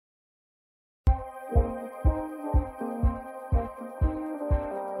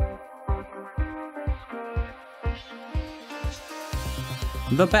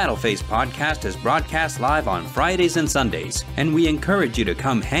The Battleface podcast is broadcast live on Fridays and Sundays, and we encourage you to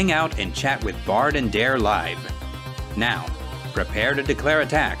come hang out and chat with Bard and Dare live. Now, prepare to declare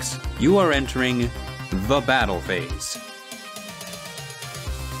attacks. You are entering the Battle Phase.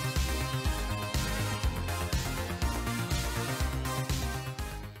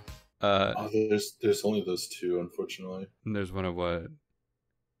 There's only those two, unfortunately. There's one of what?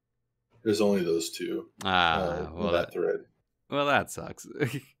 There's only those two. Well, that thread. Well, that sucks.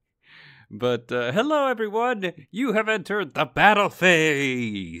 But hello, everyone. You have entered the Battle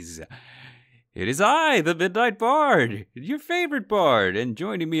Phase. It is I, the Midnight Bard, your favorite bard, and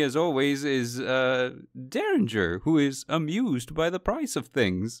joining me as always is Derringer, who is amused by the price of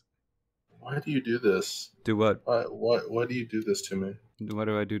things. Why do you do this? Do what? Why do you do this to me? What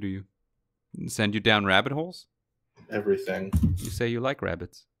do I do to you? Send you down rabbit holes? Everything. You say you like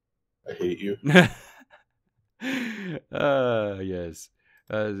rabbits. I hate you. Yes.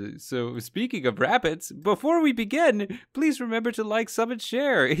 So speaking of rabbits, before we begin, please remember to like, sub, and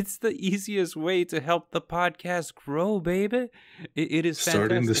share. It's the easiest way to help the podcast grow, baby. It is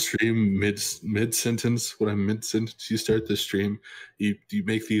starting fantastic. the stream mid sentence. When I'm mid sentence, you start the stream. You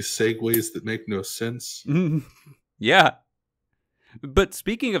make these segues that make no sense. Yeah. But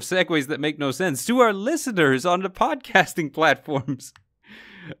speaking of segues that make no sense, to our listeners on the podcasting platforms,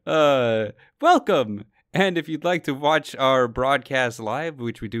 welcome. And if you'd like to watch our broadcast live,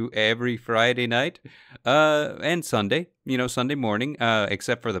 which we do every Friday night, and Sunday, Sunday morning,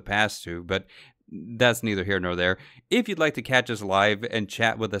 except for the past two, but that's neither here nor there. If you'd like to catch us live and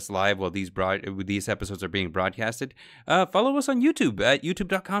chat with us live while these episodes are being broadcasted, follow us on YouTube at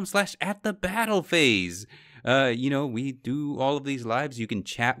youtube.com/atthebattlephase. We do all of these lives. You can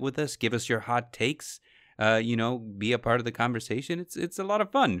chat with us, give us your hot takes, be a part of the conversation. It's a lot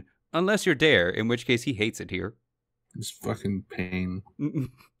of fun. Unless you're Dare, in which case he hates it here. It's fucking pain. And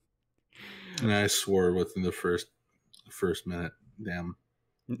I swore within the first minute. Damn.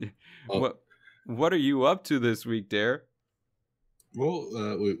 What are you up to this week, Dare? Well,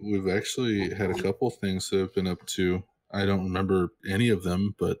 we've actually had a couple things that I've been up to. I don't remember any of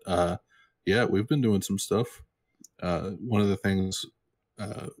them, but yeah, we've been doing some stuff. One of the things,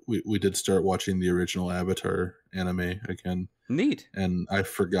 we did start watching the original Avatar anime again. Neat. And I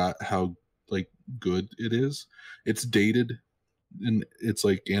forgot how good it is. It's dated and it's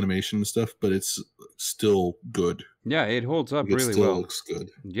like animation and stuff, but it's still good. Yeah, it holds up really well. It still looks good.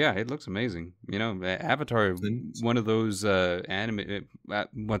 Yeah, it looks amazing. Avatar, one of those anime.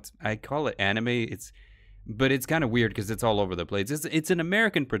 I call it anime. But it's kind of weird because it's all over the place. It's an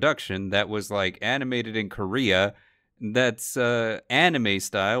American production that was animated in Korea. That's anime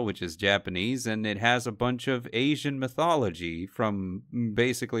style, which is Japanese, and it has a bunch of Asian mythology from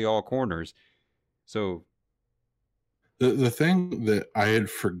basically all corners. So the thing that I had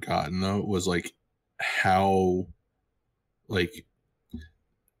forgotten though was how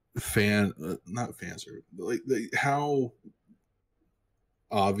not fans are how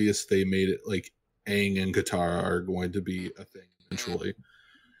obvious they made it Aang and Katara are going to be a thing eventually,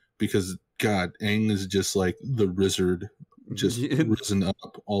 because God, Aang is just like the wizard, just risen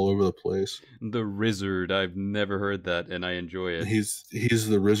up all over the place. The wizard, I've never heard that, and I enjoy it. He's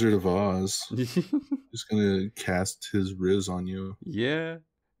the Wizard of Oz. He's gonna cast his riz on you. Yeah,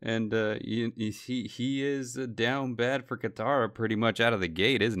 and he is down bad for Katara pretty much out of the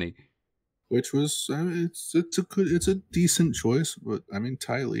gate, isn't he? Which was, it's a decent choice, but I mean,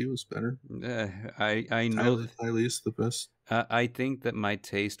 Ty Lee was better. I know Ty Lee's the best. I think that my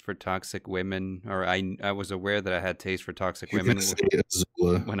taste for toxic women, or I was aware that I had taste for toxic women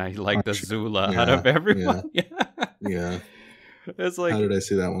when I liked Azula out of everyone. Yeah. It's how did I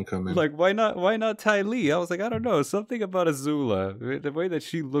see that one coming? Why not Ty Lee? I was I don't know, something about Azula, the way that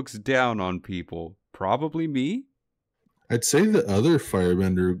she looks down on people. Probably me. I'd say the other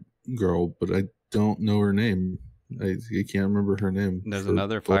firebender girl, but I don't know her name. I can't remember her name. There's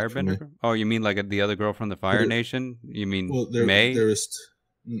another firebender girl? Oh, you mean the other girl from the Fire Nation? You mean May?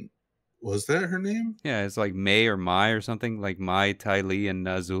 Was that her name? Yeah, it's May or Mai or something. Mai, Ty Lee, and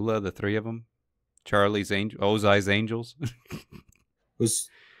Azula, the three of them. Charlie's Ozai's Angels. Was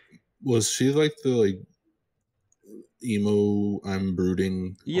she the emo I'm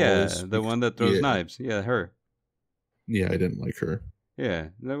brooding? Yeah, the one that throws knives. Yeah, her. Yeah, I didn't like her.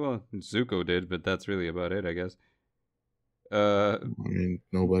 Yeah, well, Zuko did, but that's really about it, I guess. I mean,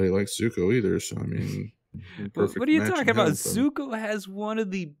 nobody likes Zuko either, so I mean, what are you talking about? Zuko has one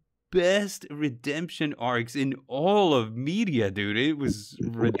of the best redemption arcs in all of media, dude. It was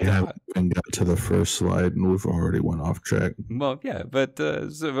We haven't even got to the first slide, and we've already went off track. Well, yeah, but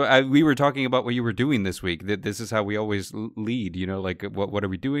we were talking about what you were doing this week. That this is how we always lead. You know, like what are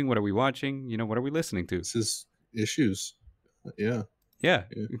we doing? What are we watching? You know, what are we listening to? This is issues. Yeah. Yeah.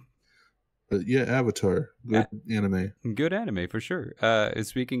 But yeah, Avatar, good anime. Good anime for sure.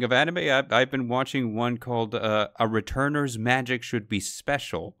 Speaking of anime, I've been watching one called "A Returner's Magic Should Be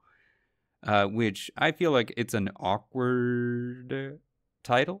Special," which I feel like it's an awkward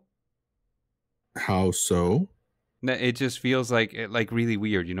title. How so? It just feels like really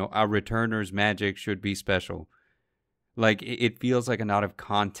weird. You know, "A Returner's Magic Should Be Special." Like it feels like an out of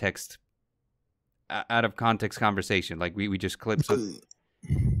context conversation. Like we just clip some.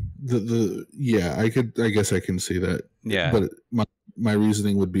 Yeah, I guess I can see that. Yeah, but my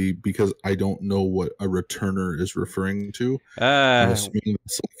reasoning would be because I don't know what a returner is referring to. I'm assuming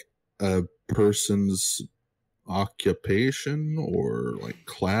it's like a person's occupation or like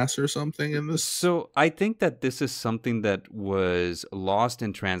class or something in this. So I think that this is something that was lost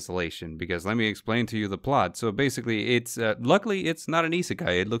in translation, because let me explain to you the plot. So basically, it's luckily it's not an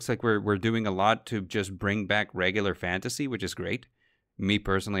isekai. It looks like we're doing a lot to just bring back regular fantasy, which is great. Me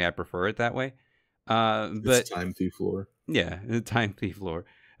personally, I prefer it that way. But it's Time Thief lore. Yeah, Time Thief lore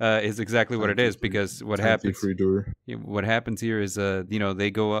is exactly what it is, because what happens here is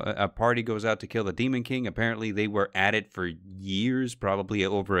they go, a party goes out to kill the Demon King. Apparently they were at it for years, probably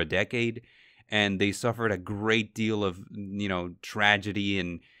over a decade, and they suffered a great deal of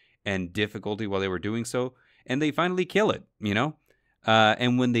tragedy and difficulty while they were doing so, and they finally kill it,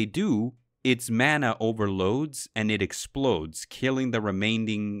 and when they do, its mana overloads and it explodes, killing the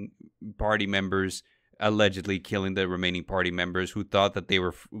remaining party members, allegedly killing the remaining party members who thought that they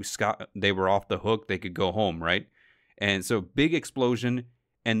were off the hook, they could go home, right? And so big explosion,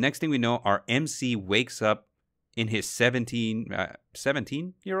 and next thing we know, our MC wakes up in his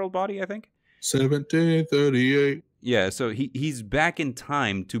 17-year-old body, I think. 1738. Yeah, so he's back in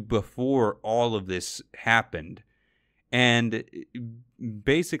time to before all of this happened, and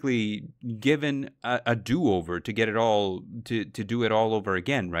basically given a do-over to get it all to do it all over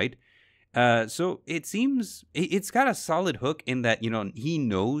again, right? So it seems it's got a solid hook in that he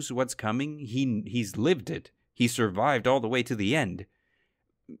knows what's coming. He's lived it. He survived all the way to the end.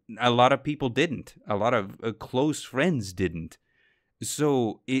 A lot of people didn't. A lot of close friends didn't.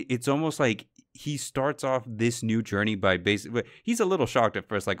 So it's almost like he starts off this new journey by basically, he's a little shocked at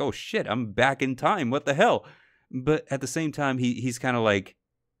first, like, oh shit, I'm back in time. What the hell? But at the same time, he's kind of like,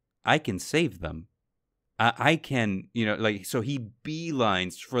 I can save them. I can, so he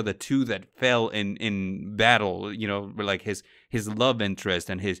beelines for the two that fell in battle, like his love interest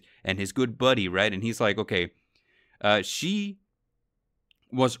and his good buddy, right? And he's like, okay, she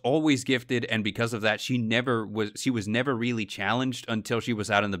was always gifted, and because of that, she was never really challenged until she was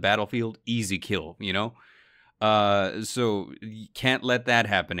out in the battlefield. Easy kill, so you can't let that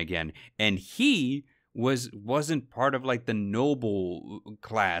happen again. And he wasn't part of like the noble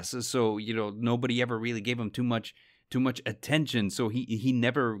class, so nobody ever really gave him too much attention, so he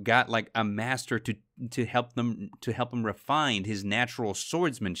never got like a master to help him refine his natural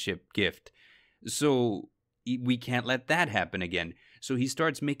swordsmanship gift. So we can't let that happen again. So he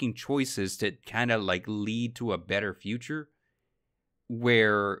starts making choices to kind of like lead to a better future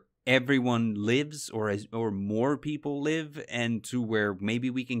where everyone lives, or more people live, and to where maybe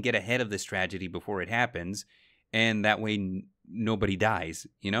we can get ahead of this tragedy before it happens, and that way nobody dies.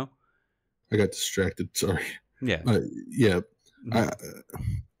 I got distracted. Sorry. Yeah. Yeah.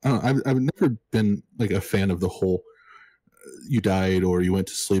 I've never been like a fan of the whole you died or you went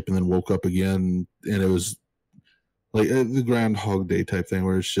to sleep and then woke up again, and it was like the Groundhog Day type thing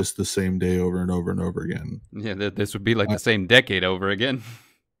where it's just the same day over and over and over again. Yeah, this would be like the same decade over again.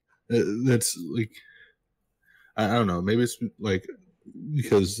 That's like, I don't know, maybe it's like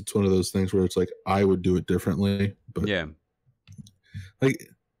because it's one of those things where it's like I would do it differently, but yeah, like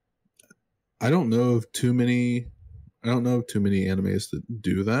I don't know of too many animes that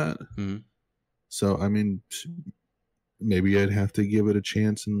do that. Mm-hmm. So I mean, maybe I'd have to give it a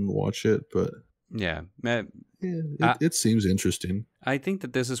chance and watch it, but yeah, it seems interesting. I think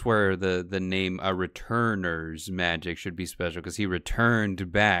that this is where the name "A Returner's Magic" should be special, because he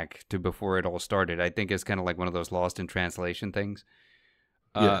returned back to before it all started. I think it's kind of like one of those lost in translation things.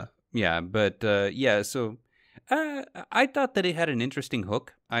 So I thought that it had an interesting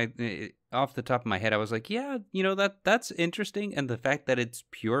hook. Off the top of my head, I was like, yeah, that's interesting, and the fact that it's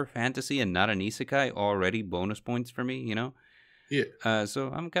pure fantasy and not an isekai, already bonus points for me. Yeah.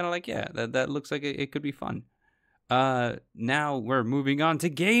 So I'm kind of like, yeah, that looks like it could be fun. Now we're moving on to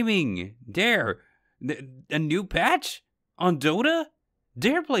gaming. Dare, a new patch on Dota?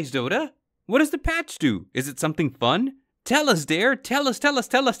 Dare plays Dota. What does the patch do? Is it something fun? Tell us, Dare. Tell us, tell us,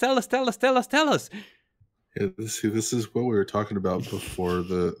 tell us, tell us, tell us, tell us, tell us. Yeah, see, this is what we were talking about before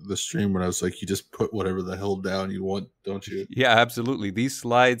the stream when I was like, you just put whatever the hell down you want, don't you? Yeah, absolutely. These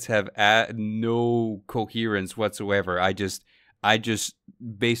slides have no coherence whatsoever. I just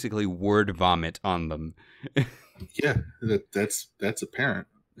basically word vomit on them. Yeah, that's apparent.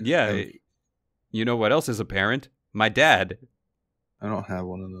 Yeah, you know what else is apparent? My dad. I don't have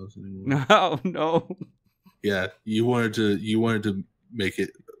one of those anymore. No, no. Yeah, you wanted to make it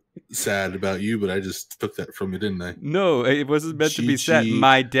sad about you, but I just took that from you, didn't I? No, it wasn't meant to be sad.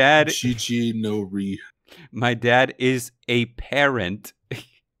 My dad. GG no re. My dad is a parent.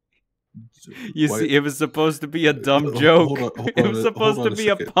 You see, it was supposed to be a dumb joke. Hold on, it was supposed to be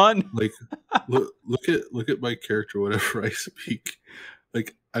a pun. Like, look at my character whenever I speak.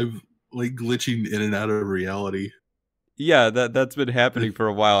 Like, I'm like glitching in and out of reality. Yeah, that's been happening for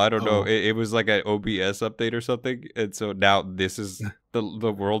a while. I don't know. It was like an OBS update or something, and so now this is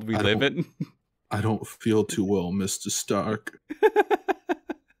the world we live in. I don't feel too well, Mr. Stark.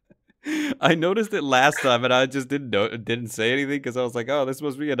 I noticed it last time, and I just didn't say anything because I was like, "Oh, this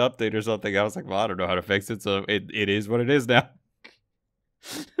must be an update or something." I was like, "Well, I don't know how to fix it, so it is what it is now."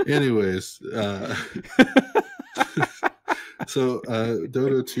 Anyways, so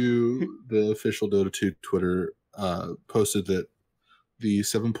Dota 2, the official Dota 2 Twitter, posted that the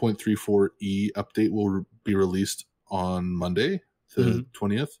 7.34e update will be released on Monday, the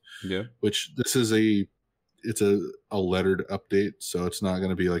 20th. Yeah, which this is it's a lettered update, so it's not going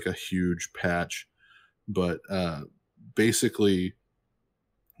to be like a huge patch, but basically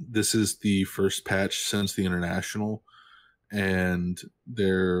this is the first patch since the international, and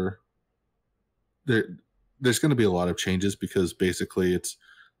there's going to be a lot of changes because basically it's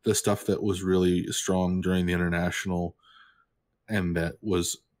the stuff that was really strong during the international and that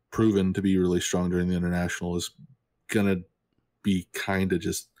was proven to be really strong during the international is going to be kind of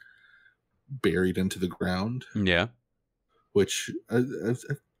just buried into the ground. Yeah. Which I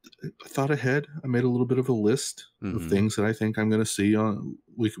thought ahead. I made a little bit of a list of things that I think I'm going to see on.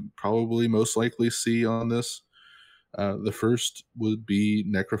 We could probably most likely see on this. The first would be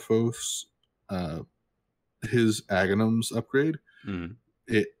Necrophos, his Aghanims upgrade.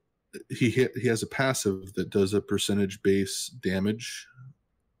 He has a passive that does a percentage base damage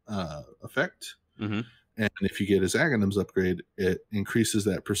effect. And if you get his Aghanims upgrade, it increases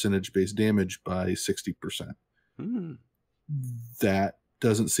that percentage base damage by 60%. That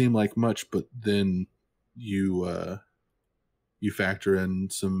doesn't seem like much, but then you factor in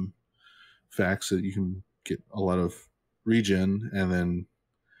some facts that you can get a lot of regen, and then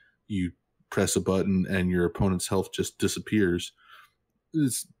you press a button and your opponent's health just disappears.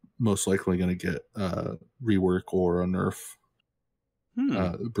 It's most likely going to get rework or a nerf.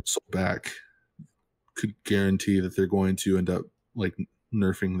 Bristle back could guarantee that they're going to end up like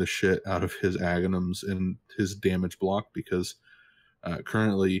nerfing the shit out of his Aghanims and his damage block, because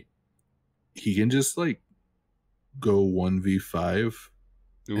currently he can just like go 1v5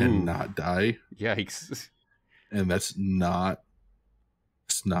 and not die. Yikes. And it's not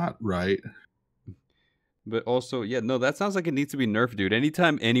right. But also, yeah, no, that sounds like it needs to be nerfed, dude.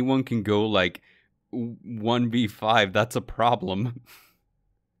 Anytime anyone can go like 1v5, that's a problem.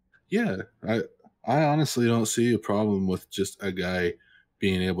 Yeah, I honestly don't see a problem with just a guy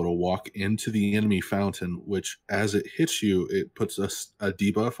being able to walk into the enemy fountain, which as it hits you, it puts a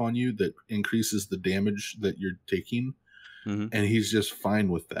debuff on you that increases the damage that you're taking. And he's just fine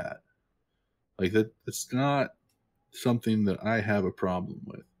with that. Like it's not something that I have a problem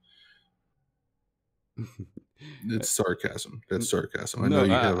with. It's sarcasm. That's sarcasm. I know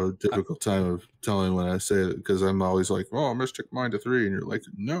you have a difficult time of telling when I say it, because I'm always like, "Oh, Mystic Mind to 3," and you're like,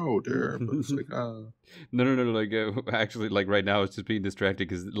 "No, dear." But it's like, no. Like actually, like right now, it's just being distracted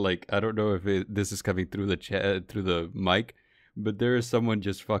because, like, I don't know if this is coming through the chat through the mic, but there is someone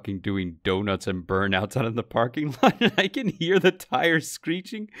just fucking doing donuts and burnouts out in the parking lot, and I can hear the tires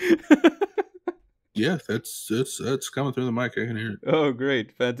screeching. Yeah, that's coming through the mic. I can hear it. Oh,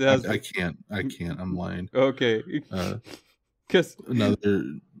 great, fantastic! I can't. I'm lying. Okay. Because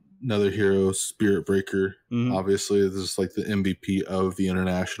another hero, Spirit Breaker. Obviously, this is like the MVP of the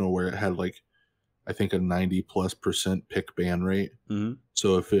international, where it had like I think a 90+% pick ban rate.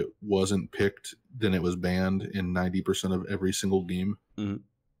 So if it wasn't picked, then it was banned in 90% of every single game. They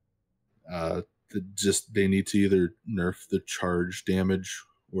need to either nerf the charge damage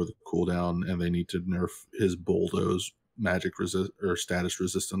or the cooldown, and they need to nerf his bulldoze magic or status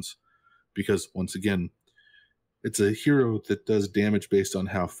resistance, because once again, it's a hero that does damage based on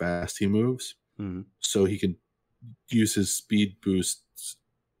how fast he moves. Mm-hmm. So he can use his speed boosts,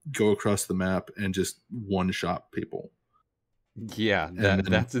 go across the map, and just one-shot people. Yeah,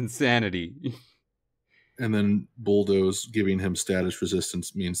 that's insanity. And then Bulldoze giving him status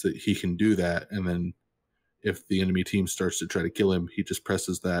resistance means that he can do that. And then if the enemy team starts to try to kill him, he just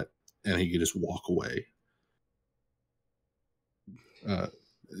presses that and he can just walk away.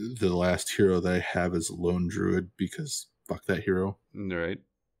 The last hero that I have is Lone Druid because fuck that hero. Right.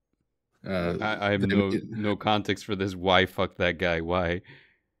 I have no context for this. Why fuck that guy? Why?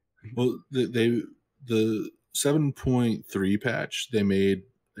 Well, the 7.3 patch, they made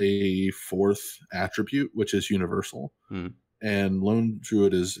a fourth attribute, which is universal. And Lone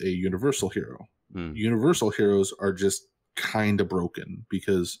Druid is a universal hero. Universal heroes are just kind of broken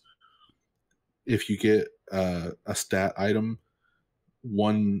because if you get a stat item,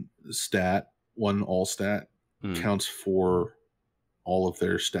 one all stat counts for all of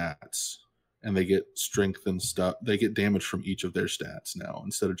their stats, and they get strength and stuff. They get damage from each of their stats now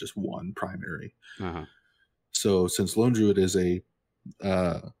instead of just one primary. So since Lone Druid is a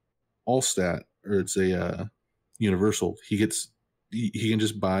all stat, or it's a universal, he can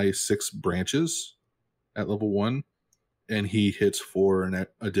just buy 6 branches at level 1, and he hits for an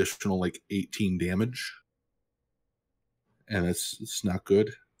additional like 18 damage, and it's not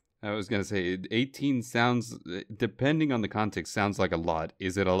good. I was gonna say 18 sounds, depending on the context, sounds like a lot.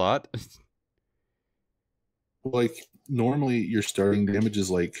 Is it a lot? Like normally your starting damage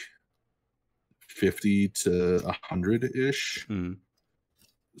is like 50 to 100 ish.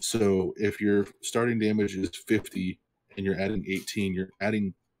 So if your starting damage is 50 and you're adding 18, you're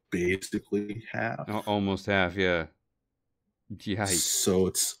adding basically half. Almost half, yeah. Yikes. So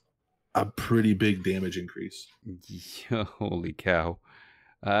it's a pretty big damage increase. Holy cow.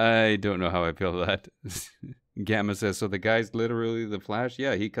 I don't know how I feel that. Gamma says, so the guy's literally the Flash?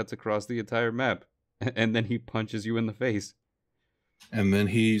 Yeah, he cuts across the entire map. And then he punches you in the face. And then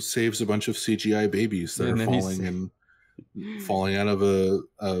he saves a bunch of CGI babies that are falling out of a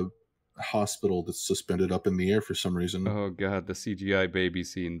hospital that's suspended up in the air for some reason. Oh god, the CGI baby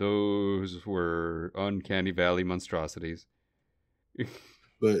scene. Those were uncanny valley monstrosities.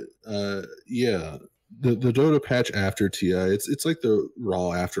 But yeah, the Dota patch after TI, it's like the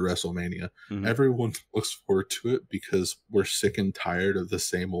Raw after WrestleMania. Everyone looks forward to it because we're sick and tired of the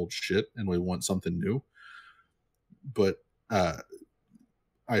same old shit and we want something new. But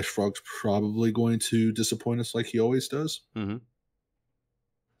Ice Frog's probably going to disappoint us like he always does.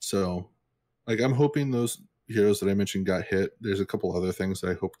 So, like, I'm hoping those heroes that I mentioned got hit. There's a couple other things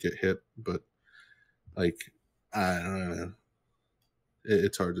that I hope get hit, but like, I don't know.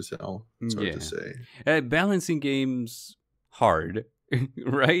 It's hard to tell. It's hard to say. Balancing games hard,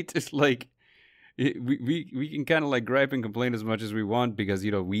 right? It's like we can kind of like gripe and complain as much as we want because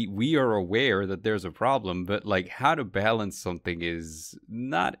we are aware that there's a problem, but like how to balance something is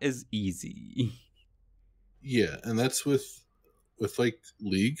not as easy. Yeah, and that's with like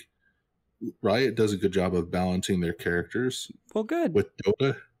League. Riot does a good job of balancing their characters. Well, good. With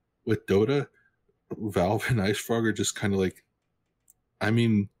Dota, Valve and Ice Frog are just kind of like, I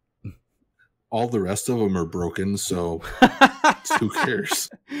mean, all the rest of them are broken, so who cares?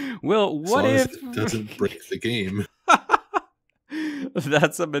 Well, what if it doesn't break the game?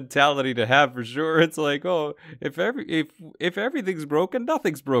 That's a mentality to have for sure. It's like, oh, if everything's broken,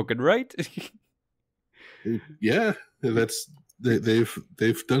 nothing's broken, right? Yeah,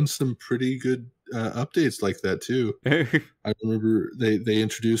 they've done some pretty good updates like that too. I remember they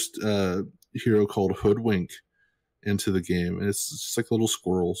introduced a hero called Hoodwink into the game, and it's just like a little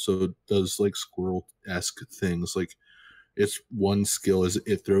squirrel, so it does like squirrel-esque things. Like its one skill is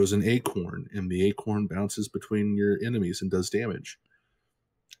it throws an acorn, and the acorn bounces between your enemies and does damage.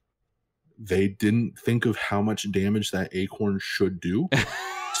 They didn't think of how much damage that acorn should do,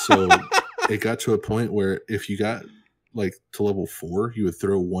 so it got to a point where if you got like to level 4, you would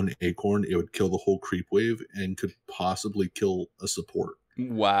throw one acorn, it would kill the whole creep wave and could possibly kill a support.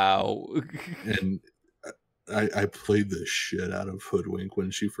 Wow. And I played the shit out of Hoodwink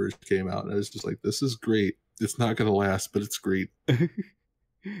when she first came out. And I was just like, this is great. It's not going to last, but it's great.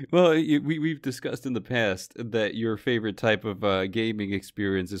 Well, we've discussed in the past that your favorite type of gaming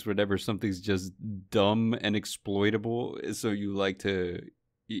experience is whenever something's just dumb and exploitable. So you like to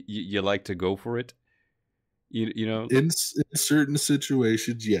go for it. You know, in certain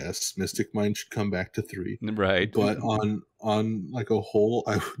situations, yes, Mystic Mind should come back to 3, right? But on like a whole,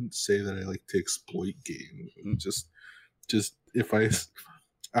 I wouldn't say that I like to exploit game. Just if it's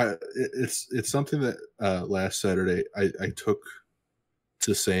something that last Saturday I took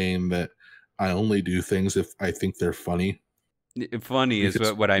to saying that I only do things if I think they're funny. Funny is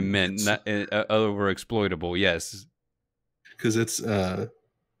Because what I meant, it's not over exploitable. Yes. because it's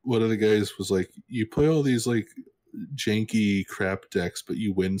one of the guys was like, you play all these like janky crap decks, but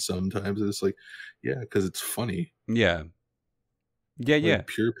you win sometimes. And it's like, yeah, because it's funny. Yeah. Yeah. Yeah. Like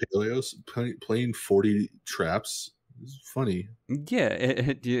pure paleos playing 40 traps is funny. Yeah,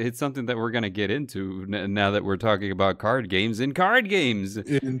 it's something that we're gonna get into now that we're talking about card games. In card games,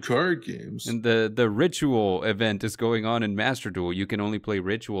 In card games. and the ritual event is going on in Master Duel. You can only play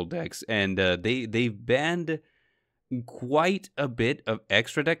ritual decks, and they've banned quite a bit of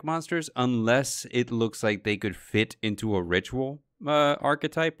extra deck monsters unless it looks like they could fit into a ritual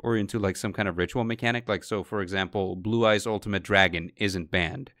archetype or into like some kind of ritual mechanic. Like, so for example, Blue Eyes Ultimate Dragon isn't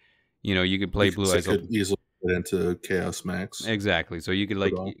banned. You know, you could play Blue Because it Eyes could Ultimate. easily get into Chaos Max. Exactly. So you could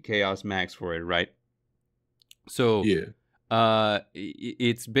like Chaos Max for it, right? So Yeah.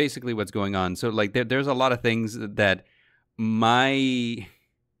 it's basically what's going on. So like there's a lot of things that my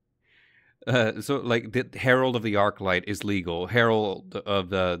so like the Herald of the Arclight is legal. Herald of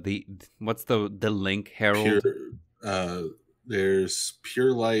the what's the link Herald? Pure there's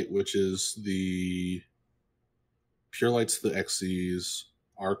Pure Light, which is the Pure Light's the XCs,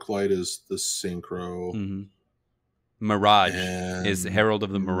 Arclight is the Synchro. Mm-hmm. Mirage And is Herald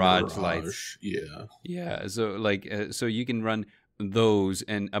of the Mirage lights. Yeah. Yeah. So like so you can run those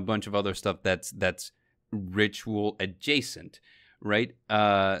and a bunch of other stuff that's ritual adjacent, right?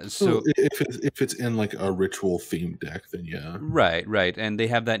 So if it's in like a ritual themed deck, then yeah. right, and they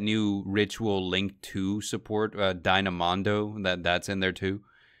have that new ritual Link 2 support, Dynamondo, that's in there too.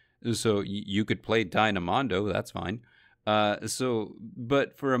 So you could play Dynamondo, that's fine. So,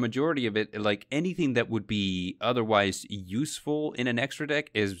 but for a majority of it, like anything that would be otherwise useful in an extra deck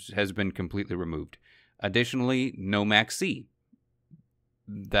has been completely removed. Additionally, no Max C.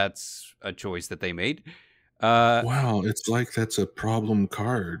 That's a choice that they made. Wow, it's like that's a problem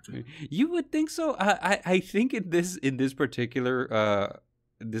card. You would think so. I think in this particular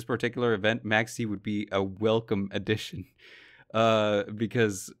event, Max C would be a welcome addition.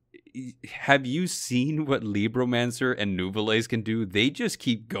 Because have you seen what Libromancer and Nuvelace can do? They just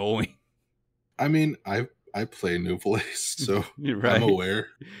keep going. I mean, I play Nuvelace, so Right. I'm aware.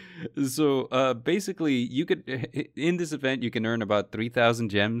 So basically, you could in this event you can earn about 3,000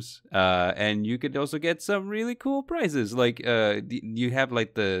 gems, and you could also get some really cool prizes. Like you have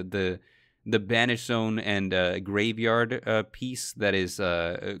like the Banish Zone and Graveyard piece that is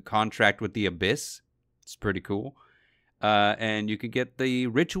contract with the Abyss. It's pretty cool. And you could get the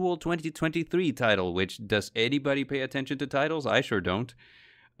Ritual 2023 title, which does anybody pay attention to titles? I sure don't.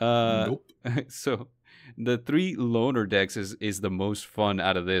 Nope. So the 3 loner decks is the most fun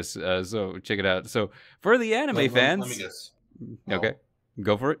out of this. So check it out. So for the anime fans, let me guess. Okay,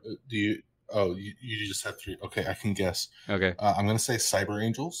 go for it. Do you? Oh, you just have 3. Okay, I can guess. Okay. I'm gonna say Cyber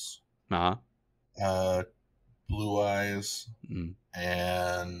Angels. Uh-huh. Blue Eyes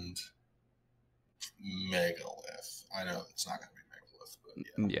and Megalith. I know it's not gonna be Megalith,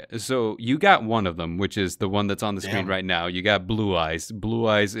 but yeah. So you got one of them, which is the one that's on the screen right now. You got Blue Eyes. Blue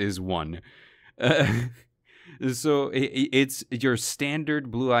Eyes is one. So it's your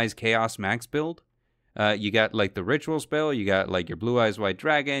standard Blue Eyes Chaos Max build. You got like the ritual spell. You got like your Blue Eyes White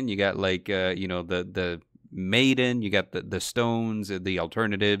Dragon. You got like the Maiden. You got the stones, the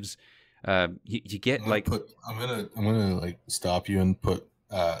alternatives. You get like I'm gonna like stop you and put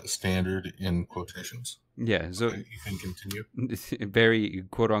standard in quotations. Yeah, so okay, you can continue. Very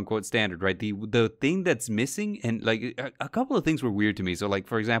quote unquote standard, right? The thing that's missing, and like a couple of things were weird to me. So like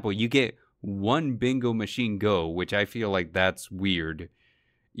for example, you get 1 bingo machine go, which I feel like that's weird.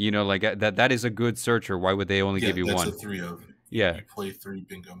 You know, like that is a good searcher. Why would they only give you one? That's a 3 of. Yeah, you play 3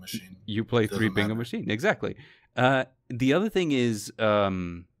 bingo machine. You play 3 bingo machine, exactly. The other thing is,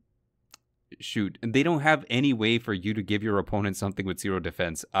 shoot, they don't have any way for you to give your opponent something with 0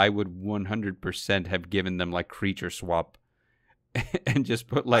 defense. I would 100% have given them like creature swap, and just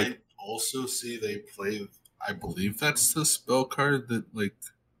put like. I also see they play. I believe that's the spell card that like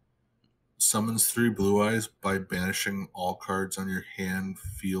summons 3 blue eyes by banishing all cards on your hand,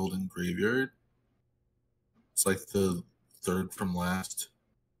 field, and graveyard. It's like the third from last.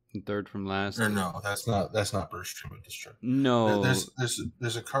 Third from last. Or no, that's not Burst Stream of Destruction. No.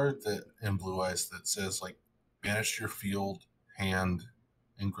 There's a card that in Blue Eyes that says like banish your field, hand,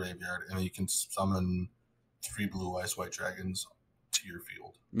 and graveyard, and then you can summon 3 Blue Eyes White Dragons to your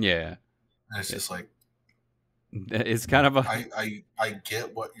field. Yeah. And it's just like it's kind of a I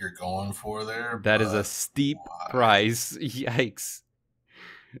get what you're going for there. That is a steep price. Yikes.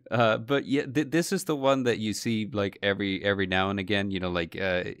 But yeah, this is the one that you see like every now and again. You know, like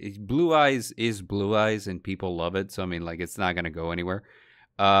Blue Eyes is Blue Eyes, and people love it. So I mean, like, it's not gonna go anywhere.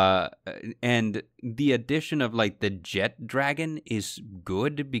 Uh, and the addition of like the Jet Dragon is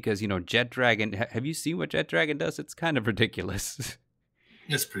good because, you know, Jet Dragon. Have you seen what Jet Dragon does? It's kind of ridiculous.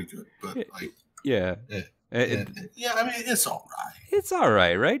 It's pretty good, but like, Yeah. eh, Uh, yeah. I mean, it's all right. It's all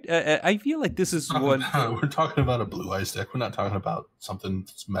right, right? I feel like this is one. We're talking about a Blue Eyes deck. We're not talking about something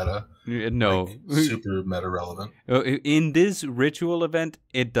that's meta, like No, super meta relevant. in this ritual event,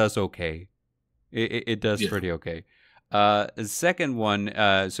 it does okay. It does Yeah. pretty okay. Second one.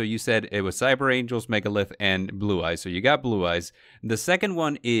 So you said it was Cyber Angels, Megalith, and Blue Eyes. So you got Blue Eyes. The second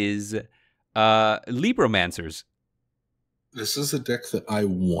one is Libromancers. This is a deck that I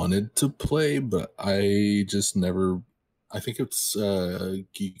wanted to play, but I just never. I think it's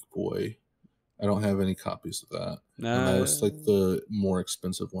Geek Boy. I don't have any copies of that. And that was like the more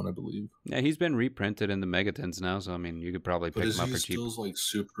expensive one, I believe. Yeah, he's been reprinted in the Megatons now, so I mean, you could probably But pick is him up he for cheap. still like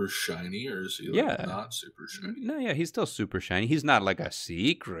super shiny, or is he like Yeah, not super shiny? no, yeah, he's still super shiny. He's not like a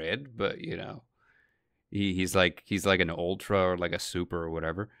secret, but you know, he's like an ultra or like a super or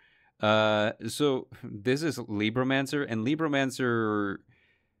whatever. So this is Libromancer, and Libromancer.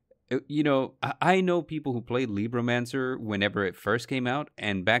 You know, I know people who played Libromancer whenever it first came out,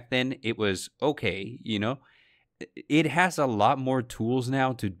 and back then it was okay. You know, it has a lot more tools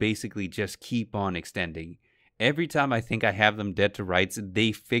now to basically just keep on extending. Every time I think I have them dead to rights,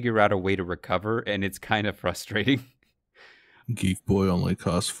 they figure out a way to recover, and it's kind of frustrating. Geek Boy only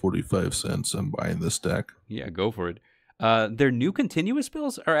costs 45 cents. I'm buying this deck. Yeah, go for it. Their new continuous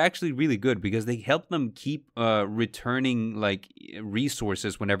spells are actually really good because they help them keep returning like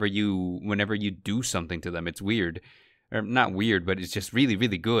resources whenever you do something to them. It's weird, or not weird, but it's just really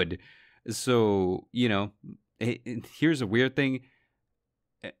really good. So you know, here's a weird thing.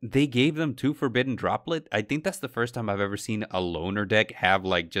 They gave them 2 Forbidden Droplet. I think that's the first time I've ever seen a loner deck have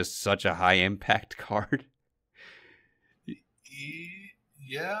like just such a high impact card.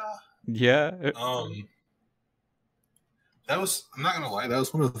 Yeah. Yeah. That was, I'm not gonna lie, that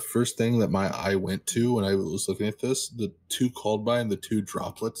was one of the first things that my eye went to when I was looking at this. The 2 called by and the 2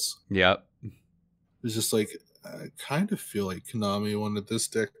 droplets. Yep. It's just like, I kind of feel like Konami wanted this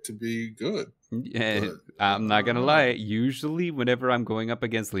deck to be good. Yeah, But I'm not gonna lie. Usually, whenever I'm going up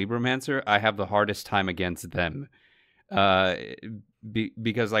against Libromancer, I have the hardest time against them. Uh,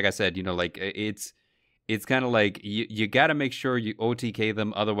 because like I said, you know, like it's kind of like you got to make sure you OTK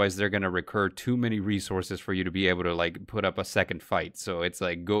them, otherwise they're gonna recur too many resources for you to be able to like put up a second fight. So it's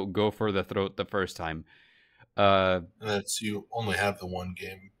like go for the throat the first time. That's, you only have the one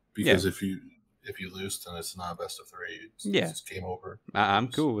game, Yeah. because if you lose, then it's not best of 3. Yeah. It's game over. I'm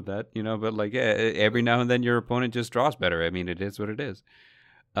cool with that, you know. But like every now and then your opponent just draws better. I mean, it is what it is.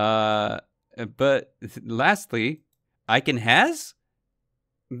 But lastly, Icon has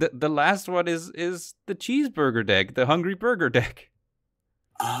the last one is the cheeseburger deck, the hungry burger deck.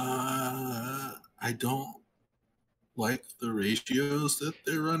 I don't like the ratios that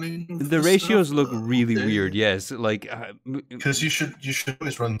they're running. The ratios look really weird. Yes, like because you should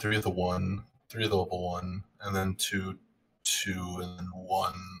always run 3 of the level 1, and then 2, and then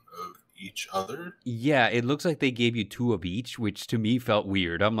 1 of each other. Yeah, it looks like they gave you 2 of each, which to me felt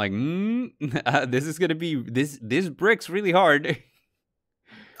weird. I'm like, this is gonna be this brick's really hard.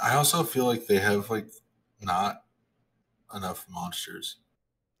 I also feel like they have like not enough monsters.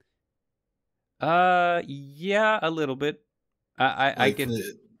 Yeah, a little bit. I can.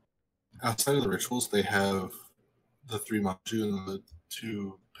 Outside of the rituals, they have the 3 Manju and the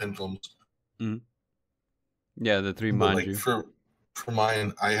 2 pendulums. Mm. Yeah, the 3 But Manju. like for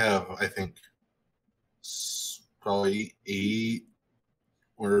mine, I have, I think, probably 8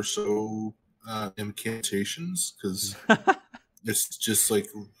 or so incantations, because it's just like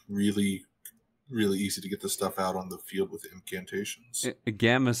really really easy to get the stuff out on the field with incantations.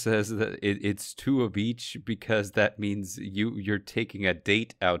 Gamma says that it's 2 of each because that means you're taking a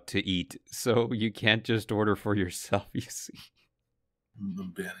date out to eat, so you can't just order for yourself. You see,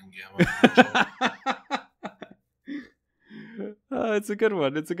 I'm banning Gamma. It's a good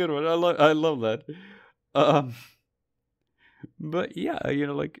one. It's a good one. I love that. But yeah, you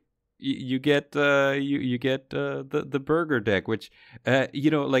know, like you get you get the burger deck, which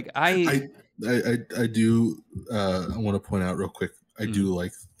you know, like I do I want to point out real quick, I do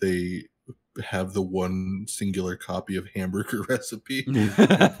like they have the one singular copy of hamburger recipe.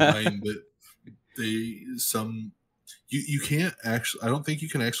 Implying that you can't actually, I don't think you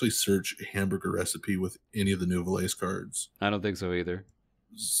can actually search hamburger recipe with any of the Nouvelles cards. I don't think so either.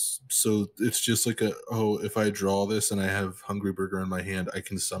 So it's just like a, oh, if I draw this and I have Hungry Burger in my hand, I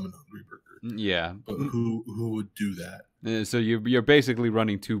can summon Hungry Burger. Yeah. But who would do that? So you're basically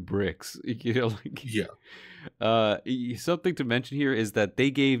running 2 bricks. You know, like, Yeah. Something to mention here is that they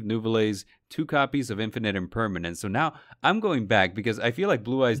gave Nouvelles 2 copies of Infinite Impermanence. So now I'm going back because I feel like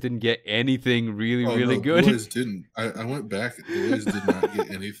Blue Eyes didn't get anything really, Oh really no, Blue good. Eyes didn't. I went back. Blue Eyes did not get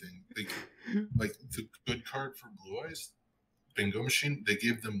anything. Like the good card for Blue Eyes, Bingo Machine. They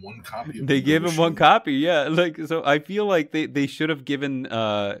gave them 1 copy. Of They Bingo gave him 1 Machine. copy, yeah. Like, so I feel like they should have given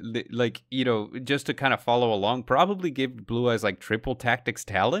like, you know, just to kind of follow along, probably give Blue Eyes like triple tactics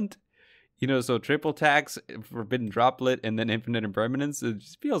talent. You know, so triple tax, forbidden droplet, and then infinite impermanence. It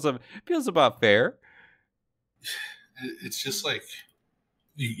just feels about fair. It's just like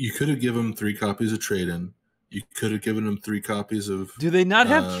you could have given them 3 copies of Trade In. You could have given them 3 copies of. Do they not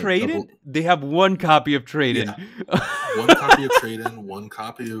have Trade In? They have 1 copy of Trade In. Yeah. 1 copy of Trade In, 1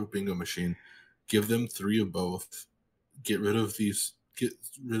 copy of Bingo Machine. Give them 3 of both. Get rid of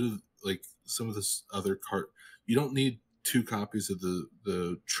like some of this other card. You don't need 2 copies of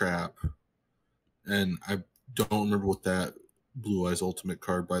the trap. And I don't remember what that Blue Eyes Ultimate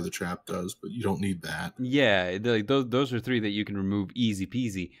card by the trap does, but you don't need that. Yeah, those are 3 that you can remove easy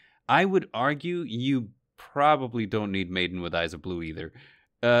peasy. I would argue you probably don't need Maiden with Eyes of Blue either.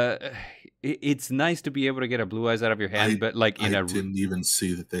 It's nice to be able to get a Blue Eyes out of your hand, but like I didn't even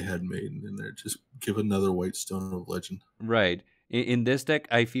see that they had Maiden in there. Just give another White Stone of Legend. Right. In this deck,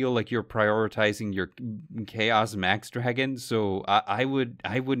 I feel like you're prioritizing your Chaos Max Dragon, so I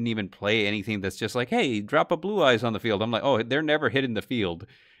wouldn't even play anything that's just like, hey, drop a Blue Eyes on the field. I'm like, oh, they're never hitting the field.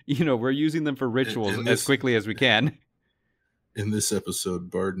 You know, we're using them for rituals as quickly as we can. In this episode,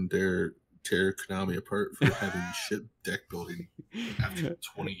 Bard and Dare tear Konami apart for having shit deck building after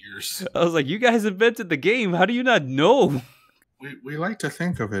 20 years. I was like, you guys invented the game. How do you not know? We like to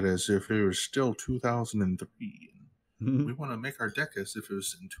think of it as if it was still 2003. We want to make our deck as if it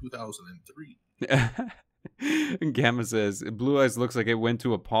was in 2003. Gamma says, Blue Eyes looks like it went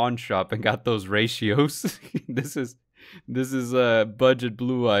to a pawn shop and got those ratios. This is budget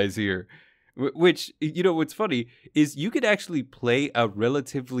Blue Eyes here. Which, you know, what's funny is you could actually play a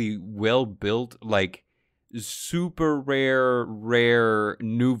relatively well-built, like, super rare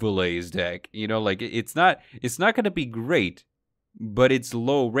Nouvelles deck. You know, like, it's not going to be great, but it's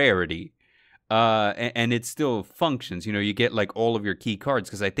low rarity. And it still functions. You know, you get like all of your key cards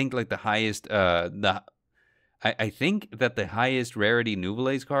because I think like the highest, I think that the highest rarity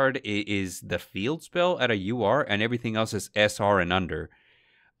Nouvelles card is the field spell at a UR, and everything else is SR and under.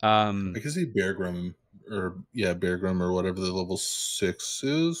 I can see Bear Grum or whatever the level 6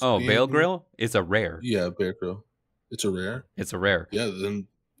 is. Oh, Bale Grill is a rare. Yeah, Bear Grill. It's a rare. It's a rare. Yeah, then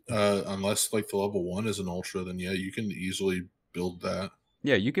unless like the level 1 is an ultra, then yeah, you can easily build that.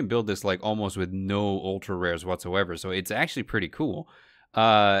 Yeah, you can build this like almost with no ultra rares whatsoever, so it's actually pretty cool.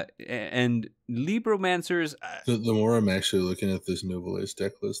 And Libromancers. The more I'm actually looking at this Nouvelles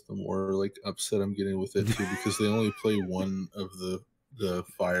deck list, the more like upset I'm getting with it too, because they only play one of the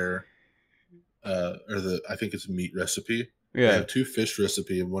fire, I think it's meat recipe. Yeah, they have 2 fish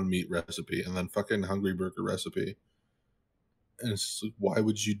recipe and 1 meat recipe, and then fucking Hungry Burger recipe. And it's like, why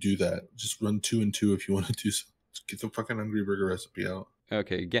would you do that? Just run 2 and 2 if you want to do. Get the fucking Hungry Burger recipe out.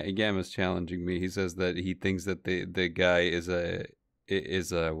 Okay, Gamma's challenging me. He says that he thinks that the guy is a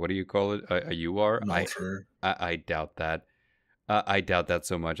what do you call it? A UR? I doubt that. I doubt that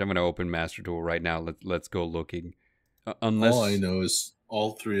so much. I'm gonna open Master Duel right now. Let's go looking. Unless all I know is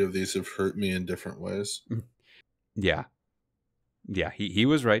all 3 of these have hurt me in different ways. Yeah. Yeah, he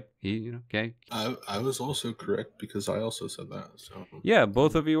was right. Okay. I was also correct because I also said that. So yeah,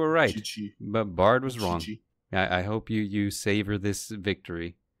 both of you were right. GG. But Bard was wrong. I hope you savor this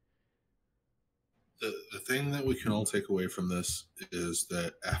victory. The thing that we can all take away from this is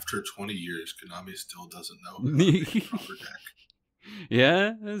that after 20 years, Konami still doesn't know how to make a proper deck.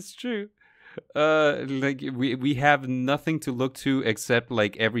 Yeah, that's true. Like we have nothing to look to except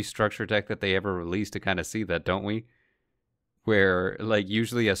like every structure deck that they ever released to kind of see that, don't we? Where like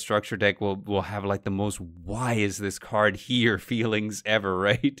usually a structure deck will have like the most why is this card here feelings ever,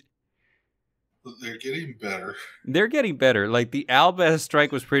 right? They're getting better. They're getting better. Like the Albaz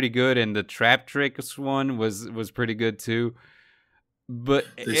Strike was pretty good, and the Trap Tricks one was pretty good too. But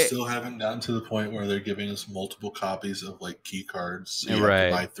they still haven't gotten to the point where they're giving us multiple copies of like key cards. So you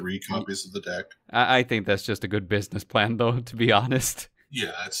right. have to buy 3 copies of the deck. I think that's just a good business plan, though. To be honest.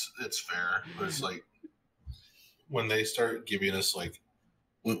 Yeah, it's fair, but it's like when they start giving us like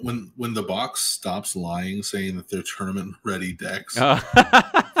when the box stops lying, saying that they're tournament ready decks,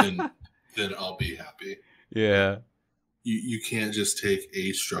 then I'll be happy. Yeah. You can't just take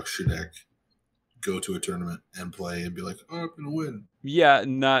a structure deck, go to a tournament and play and be like, oh, I'm gonna win. Yeah,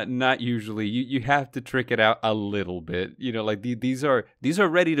 not usually. You have to trick it out a little bit. You know, like these are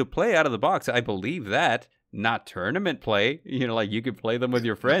ready to play out of the box. I believe that. Not tournament play. You know, like you could play them with Yeah,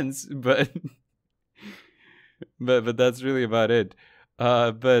 your no. friends, but but that's really about it.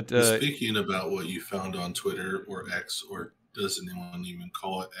 But Well, speaking about what you found on Twitter or X, or does anyone even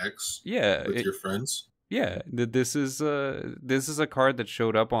call it X, yeah, with your friends? yeah. This is a card that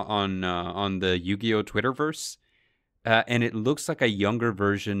showed up on the Yu-Gi-Oh Twitterverse, and it looks like a younger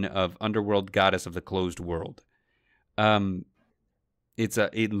version of Underworld Goddess of the Closed World. Um,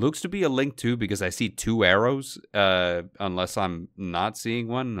 it looks to be a link too because I see two arrows. Unless I'm not seeing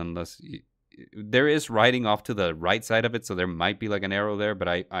one, there is writing off to the right side of it, so there might be like an arrow there, but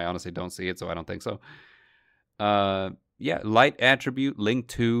I honestly don't see it, so I don't think so. Yeah, light attribute link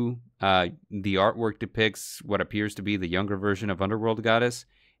 2. The artwork depicts what appears to be the younger version of Underworld Goddess,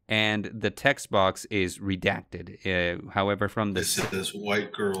 and the text box is redacted. However, from It this, says,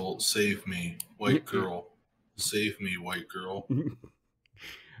 "White girl, save me. White girl, save me. White girl."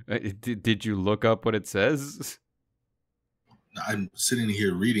 did you look up what it says? I'm sitting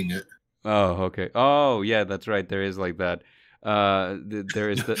here reading it. Oh, okay. Oh, yeah, that's right. There is like that. There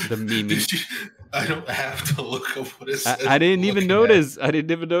is the memeing. I don't have to look up what it says. I didn't even notice. I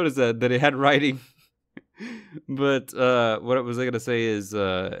didn't even notice that it had writing. But what was I gonna say is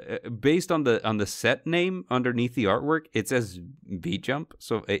based on the set name underneath the artwork, it says V Jump,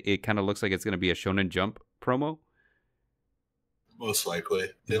 so it kind of looks like it's gonna be a Shonen Jump promo. Most likely,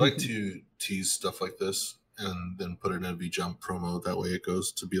 they like to tease stuff like this and then put it in a V Jump promo. That way, it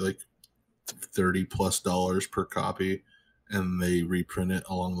goes to be like $30+ per copy, and they reprint it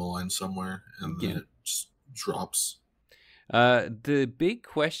along the line somewhere, and then it just drops. The big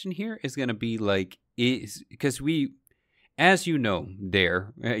question here is gonna be like, is because we, as you know,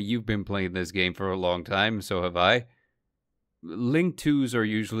 Dare, you've been playing this game for a long time, so have I. Link 2s are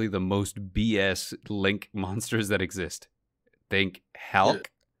usually the most BS Link monsters that exist. Think Hulk.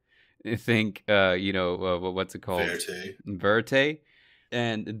 Yeah. Think, what's it called? Verte.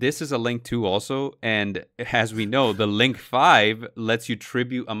 And this is a Link 2 also. And as we know, the Link 5 lets you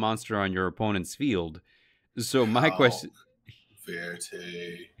tribute a monster on your opponent's field. So my question...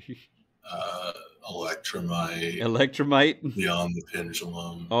 Verte... Electromite. Electromite. Beyond the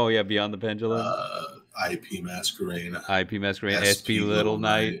Pendulum. Oh, yeah, Beyond the Pendulum. IP Masquerade. IP Masquerade. SP Little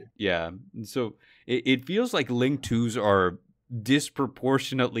Knight. Yeah. So it feels like Link 2s are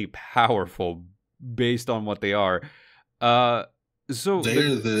disproportionately powerful based on what they are. So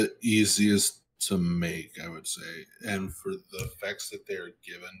they're the easiest to make, I would say. And for the effects that they're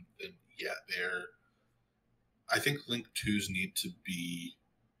given, then yeah, I think Link 2s need to be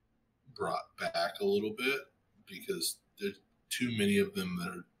brought back a little bit because there's too many of them that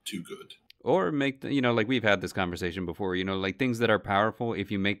are too good. Or make like we've had this conversation before, like things that are powerful,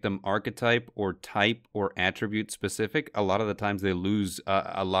 if you make them archetype or type or attribute specific, a lot of the times they lose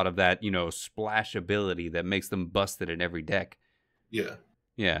a lot of that, splash ability that makes them busted in every deck. Yeah.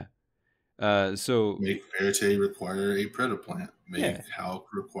 Yeah. So make Verte require a Predaplant. Make Hulk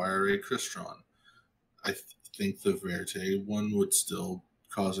require a Crystron. I think the Verte one would still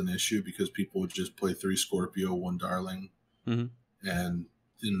cause an issue because people would just play 3 Scorpio, 1 Darling, and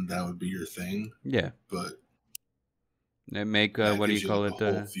then that would be your thing. Yeah. But make what do you call it?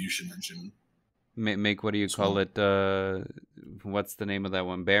 The whole fusion engine. Make what do you call it? What's the name of that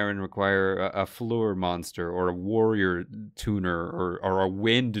one? Baron require a Floor monster or a Warrior tuner or a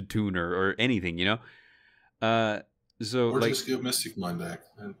Wind tuner or anything, So or like just give Mystic Mind back.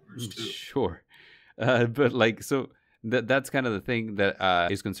 Sure, but like so. That's kind of the thing that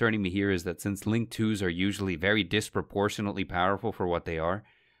is concerning me here is that since Link 2s are usually very disproportionately powerful for what they are,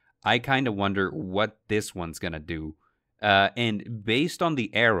 I kind of wonder what this one's going to do. And based on the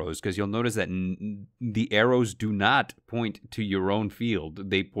arrows, because you'll notice that the arrows do not point to your own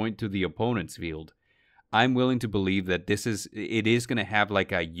field. They point to the opponent's field. I'm willing to believe that it is going to have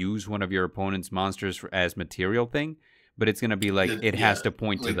like a use one of your opponent's monsters as material thing, but it's going to be like it has to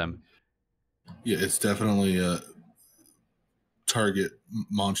point to them. Yeah, it's definitely a target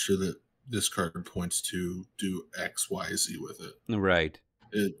monster that this card points to do X, Y, Z with it. Right.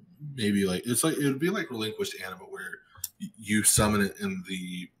 It maybe it would be like Relinquished Anima, where you summon it in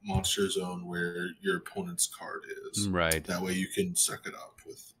the monster zone where your opponent's card is. Right. That way you can suck it up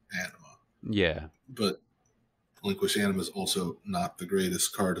with Anima. Yeah. But Relinquished Anima is also not the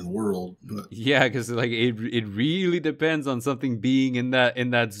greatest card in the world. But yeah, because like it really depends on something being in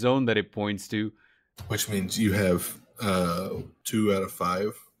that zone that it points to. Which means you have 2 out of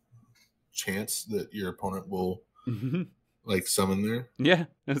 5 chance that your opponent will like summon there. Yeah,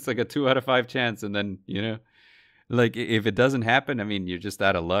 it's like a 2 out of 5 chance, and then, like, if it doesn't happen, I mean, you're just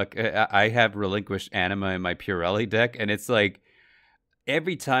out of luck. I have Relinquished Anima in my Purelli deck, and it's like,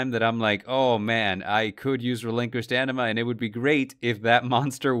 every time that I'm like, "Oh, man, I could use Relinquished Anima, and it would be great if that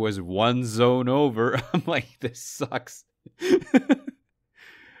monster was one zone over." I'm like, "This sucks."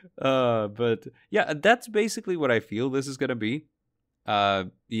 But, yeah, that's basically what I feel this is gonna be.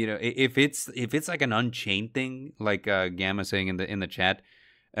 If it's like an Unchained thing, like Gamma saying in the chat,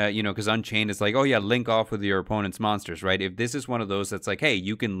 because Unchained is like, oh yeah, link off with your opponent's monsters, right? If this is one of those that's like, hey,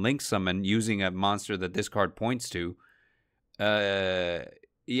 you can link summon using a monster that this card points to,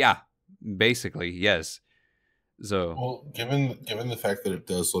 yeah, basically yes. So, well, given the fact that it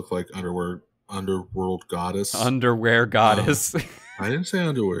does look like underworld goddess, underwear goddess. I didn't say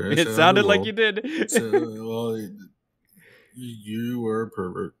underwear. I It said sounded underworld. like you did. So, well, you were a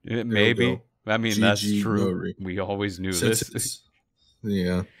pervert. Maybe. I mean, that's GG true. Nori. We always knew Since this.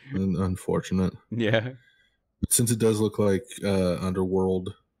 Yeah, unfortunate. Yeah. Since it does look like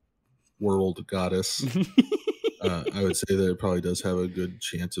underworld world goddess, I would say that it probably does have a good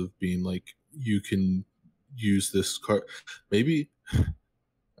chance of being like, you can use this card. Maybe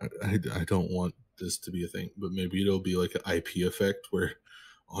I don't want this to be a thing, but maybe it'll be like an IP effect where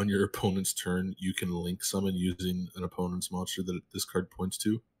on your opponent's turn you can link summon using an opponent's monster that this card points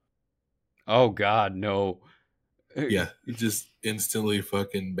to. Oh God, no. Yeah, just instantly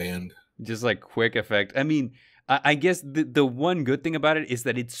fucking banned. Just like quick effect. I mean, I guess the one good thing about it is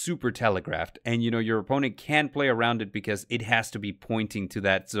that it's super telegraphed, and your opponent can play around it because it has to be pointing to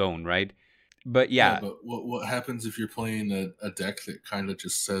that zone, right? But yeah, but what happens if you're playing a deck that kind of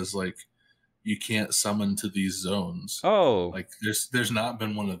just says like, you can't summon to these zones? Oh, like there's not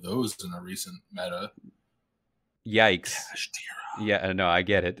been one of those in a recent meta. Yikes! Kashtira. Yeah, no, I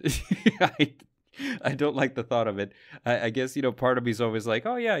get it. I don't like the thought of it. I guess, part of me is always like,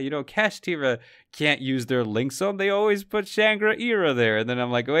 oh yeah, Kashtira can't use their link zone. They always put Shangri-Ira there. And then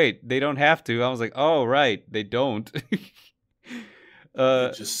I'm like, wait, they don't have to. I was like, oh, right, they don't.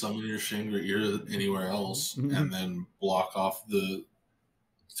 Just summon your Shangri-Ira anywhere else and then block off the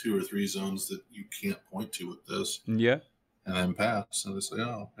 2 or 3 zones that you can't point to with this. Yeah. And then pass. And it's like,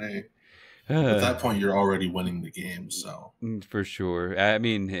 oh, hey. At that point, you're already winning the game, so. For sure. I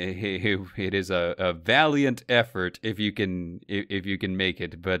mean, it is a valiant effort if you can make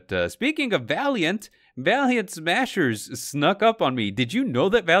it. But speaking of Valiant Smashers snuck up on me. Did you know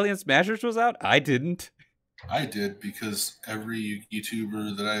that Valiant Smashers was out? I didn't. I did, because every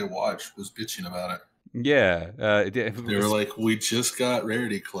YouTuber that I watched was bitching about it. Yeah. They were like, we just got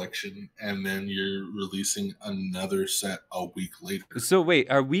Rarity Collection, and then you're releasing another set a week later. So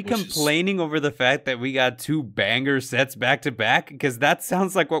wait, are we complaining over the fact that we got 2 banger sets back to back? Because that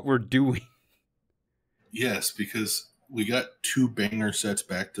sounds like what we're doing. Yes, because we got 2 banger sets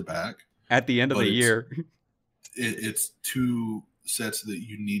back to back. At the end of the year. It's 2 sets that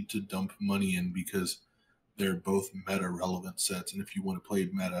you need to dump money in because they're both meta relevant sets. And if you want to play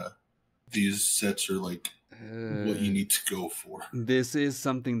meta, these sets are like what you need to go for. This is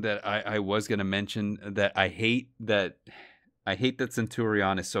something that I was going to mention, that I hate that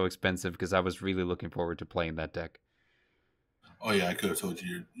Centurion is so expensive, because I was really looking forward to playing that deck. Oh yeah, I could have told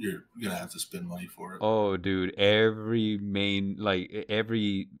you you're gonna have to spend money for it. Oh dude, every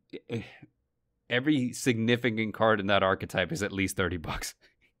significant card in that archetype is at least $30.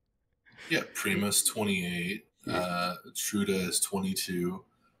 Yeah, Primus 28, Truda is 22.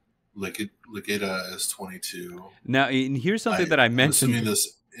 Legata is 22. Now, and here's something that I mentioned. I'm assuming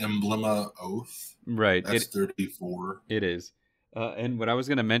this Emblema Oath. Right. That's 34. It is. And what I was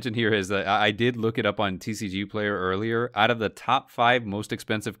going to mention here is that I did look it up on TCG Player earlier. Out of the top 5 most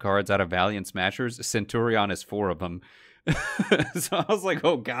expensive cards out of Valiant Smashers, Centurion is 4 of them. So I was like,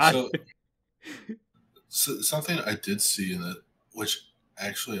 oh God. So something I did see in it, which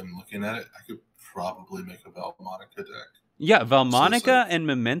actually I'm looking at it, I could probably make a Valmonica deck. Yeah, Valmonica and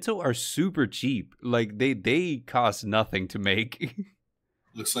Memento are super cheap. Like they cost nothing to make.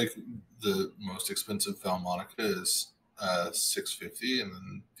 Looks like the most expensive Valmonica is $650, and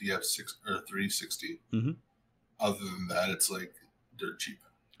then you have $360. Mm-hmm. Other than that, it's like dirt cheap.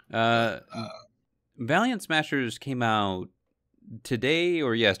 Valiant Smashers came out today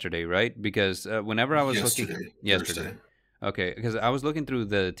or yesterday, right? Because whenever I was looking yesterday. Okay, because I was looking through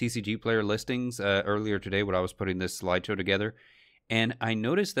the TCG Player listings earlier today when I was putting this slideshow together, and I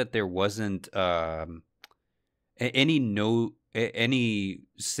noticed that there wasn't any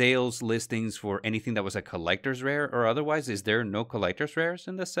sales listings for anything that was a collector's rare or otherwise. Is there no collector's rares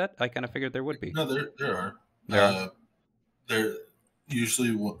in this set? I kind of figured there would be. No, there are. usually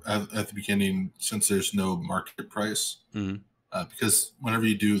at the beginning, since there's no market price, Hmm. because whenever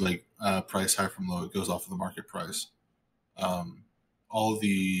you do like price high from low, it goes off of the market price. Um, all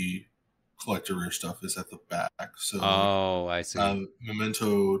the collector rare stuff is at the back. So like Oh, I see.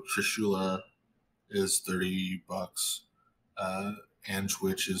 Memento Trishula is $30. Ange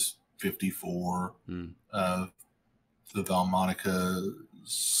is 54. Mm-hmm. Uh, the Valmonica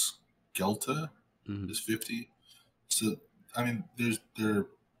Skelta is 50. So I mean, they're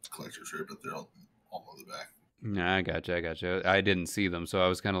collectors rare, but they're all on the back. Nah, I gotcha. I gotcha. I didn't see them, so I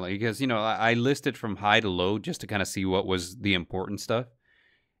was kind of like, because I listed from high to low just to kind of see what was the important stuff,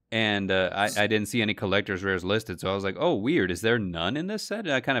 and I didn't see any collectors rares listed, so I was like, oh, weird. Is there none in this set?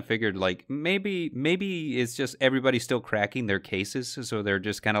 And I kind of figured like maybe it's just everybody still cracking their cases, so they're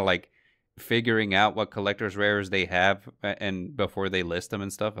just kind of like figuring out what collectors rares they have and before they list them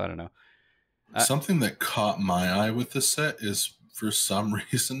and stuff. I don't know. Something that caught my eye with this set is for some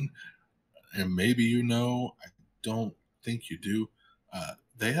reason, and maybe I don't think you do.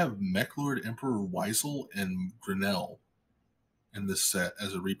 They have Mechlord Emperor Weisel and Grinnell in this set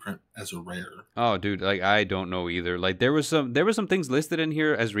as a reprint as a rare. Oh, dude, like I don't know either. Like there was some things listed in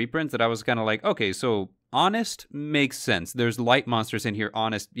here as reprints that I was kind of like, okay, so honest makes sense. There's light monsters in here.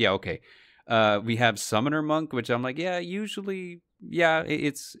 Honest, yeah, okay. We have Summoner Monk, which I'm like, yeah, usually, yeah,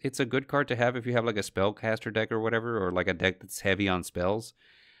 it's a good card to have if you have like a spellcaster deck or whatever, or like a deck that's heavy on spells.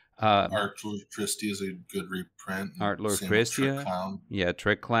 Uh, Archlord Christie is a good reprint. Art Lord Same with Trick Christia, Clown. yeah,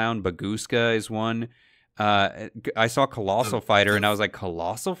 Trick Clown, Baguska is one. I saw The, Colossal Fighter, the and I was like,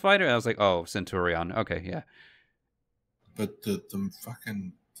 Colossal Fighter. I was like, oh, Centurion. Okay, yeah. but the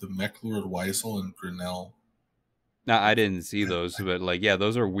fucking the Mechlord Weisel and Grinnell. Now I Like didn't see those, but like, yeah,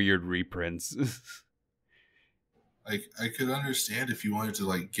 those are weird reprints. I could understand if you wanted to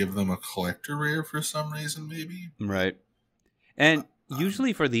like give them a collector rare for some reason, maybe. Right. Uh, And um,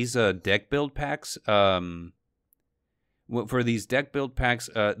 usually for these deck build packs, they'll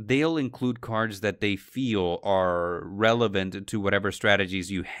include cards that they feel are relevant to whatever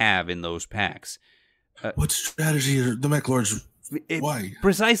strategies you have in those packs. Uh, what strategy are the Mechlords? it, Why?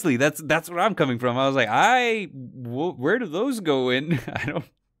 precisely, that's where I'm coming from. I was like, where do those go in?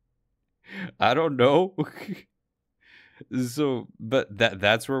 I don't know. So, but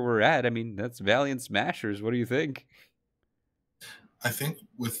that's where we're at. I mean, that's Valiant Smashers. What do you think? I think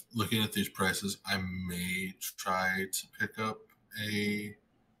with looking at these prices, I may try to pick up a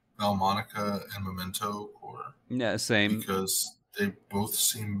Valmonica and Memento core Yeah, same. because they both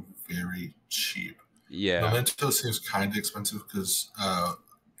seem very cheap. Yeah. Memento seems kind of expensive because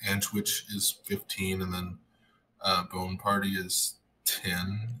Antwitch is 15 and then Bone Party is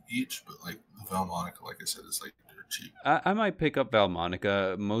 10 each, but like the Valmonica, like I said, is like dirt cheap. I might pick up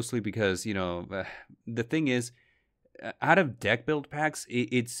Valmonica mostly because, the thing is, out of deck build packs,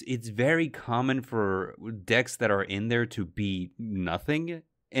 it's very common for decks that are in there to be nothing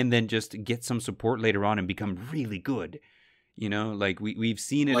and then just get some support later on and become really good. Like we've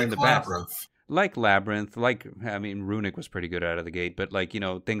seen it in Like the past. Labyrinth. Like Labyrinth, like, I mean, Runic was pretty good out of the gate, but like,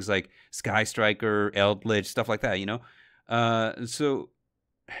 things like Sky Striker, Eldritch, stuff like that. So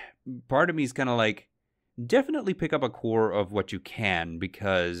part of me is kind of like, definitely pick up a core of what you can,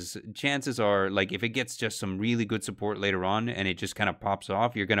 because chances are, like, if it gets just some really good support later on and it just kind of pops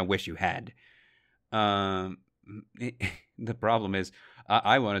off, you're gonna wish you had. Um, the problem is,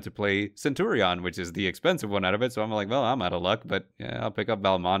 I wanted to play Centurion, which is the expensive one out of it, so I'm like, well, I'm out of luck, but yeah, I'll pick up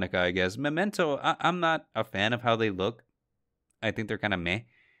Valmonica, I guess. Memento, I'm not a fan of how they look. I think they're kind of meh,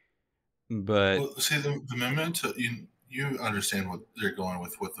 but Well, see, the Memento, you understand what they're going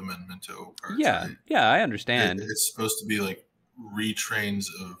with the Memento cards, yeah, right? yeah, I understand. It's supposed to be like retrains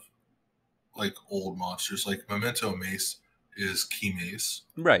of like old monsters. Like Memento Mace is Key Mace,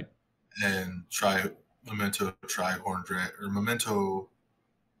 Right. and try Memento Trihorn Dragon or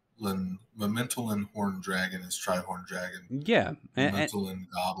Mementolan Horn Dragon is Trihorn Dragon. Yeah, Mementolan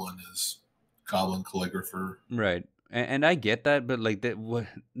Goblin is Goblin Calligrapher. right. And I get that, but like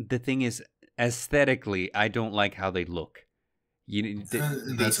the thing is, aesthetically, I don't like how they look. And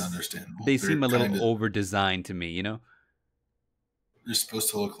that's understandable. They They're seem a little kind of over designed to me. they're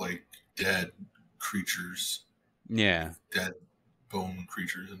supposed to look like dead creatures, Yeah. dead bone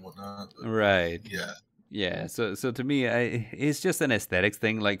creatures and whatnot. But Right. yeah, Yeah. So to me, it's just an aesthetics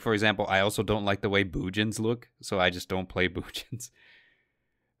thing. Like, for example, I also don't like the way Boojins look, so I just don't play Boojins.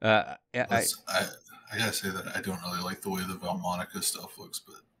 Yeah, I gotta say that I don't really like the way the Valmonica stuff looks,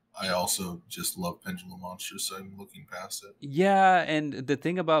 but I also just love Pendulum Monsters, so I'm looking past it. Yeah, and the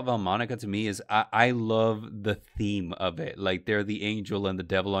thing about Valmonica to me is I love the theme of it. Like they're the angel and the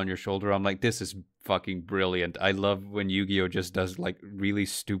devil on your shoulder. I'm like, this is fucking brilliant. I love when Yu-Gi-Oh just does like really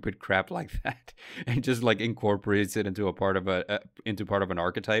stupid crap like that and just like incorporates it into a part of into part of an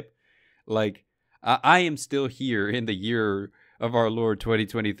archetype. Like I am still here in the year of our Lord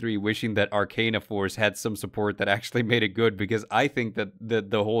 2023 wishing that Arcana Force had some support that actually made it good, because I think that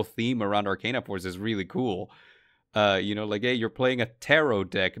the whole theme around Arcana Force is really cool. Like, hey, you're playing a tarot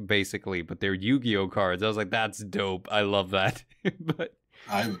deck basically, but they're Yu-Gi-Oh cards. I was like, that's dope. I love that. But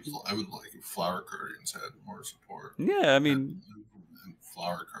I would like if Flower Guardians had more support. yeah, I mean, And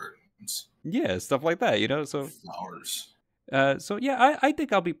Flower Guardians. yeah, stuff like that, So Flowers. so yeah, I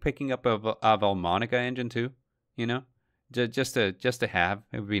think I'll be picking up a Valmonica engine too. You know, just to have,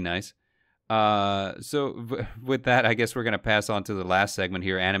 it would be nice. With that, I guess we're gonna pass on to the last segment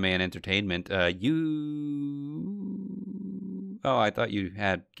here, anime and entertainment. Oh, I thought you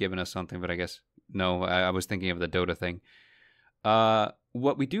had given us something, but I guess no. I was thinking of the Dota thing.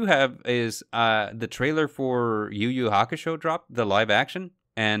 What we do have is the trailer for Yu Yu Hakusho dropped, the live action,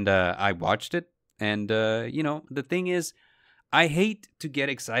 and I watched it. And the thing is, I hate to get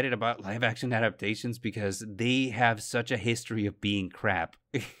excited about live action adaptations because they have such a history of being crap.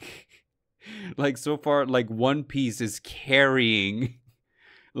 Like so far, like One Piece is carrying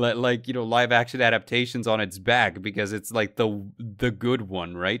live action adaptations on its back because it's like the good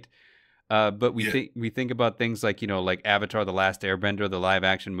one, right? But we think about things like like Avatar: The Last Airbender, the live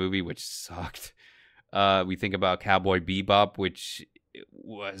action movie, which sucked. We think about Cowboy Bebop, which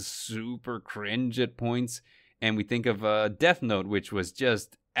was super cringe at points, and we think of Death Note, which was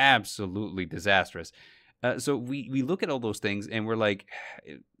just absolutely disastrous. So we look at all those things and we're like,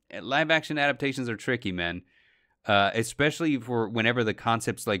 live action adaptations are tricky, man. Especially for whenever the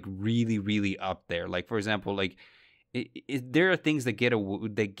concept's like really, really up there. Like for example, like there are things that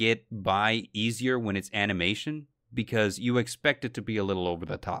get by easier when it's animation because you expect it to be a little over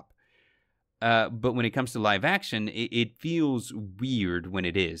the top. But when it comes to live action, it feels weird when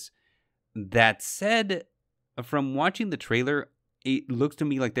it is. That said, from watching the trailer, it looks to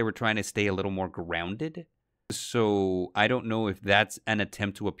me like they were trying to stay a little more grounded. So I don't know if that's an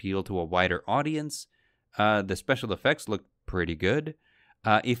attempt to appeal to a wider audience. The special effects look pretty good.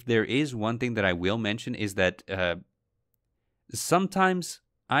 If there is one thing that I will mention is that sometimes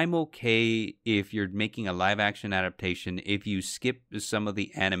I'm okay if you're making a live action adaptation if you skip some of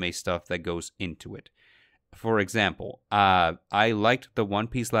the anime stuff that goes into it. For example, I liked the One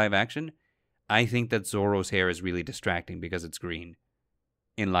Piece live action. I think that Zoro's hair is really distracting because it's green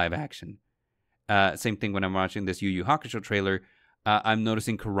in live action. Same thing when I'm watching this Yu Yu Hakusho trailer. I'm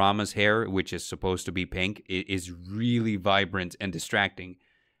noticing Kurama's hair, which is supposed to be pink, is really vibrant and distracting.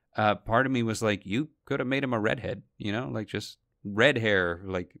 Part of me was like, you could have made him a redhead, like just red hair,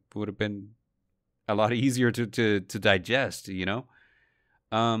 like would have been a lot easier to digest,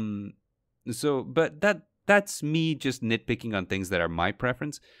 But that's me just nitpicking on things that are my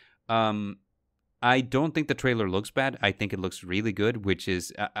preference. I don't think the trailer looks bad. I think it looks really good, which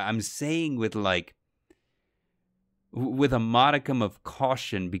is I'm saying with a modicum of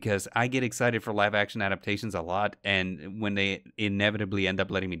caution because I get excited for live action adaptations a lot, and when they inevitably end up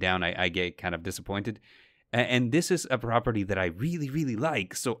letting me down, I get kind of disappointed. And this is a property that I really, really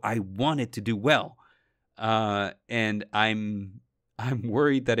like, so I want it to do well. And I'm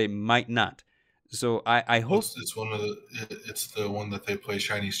worried that it might not. So I hope it's the one that they play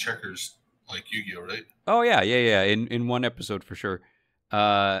Chinese checkers like Yu-Gi-Oh, right? Oh yeah. In one episode for sure.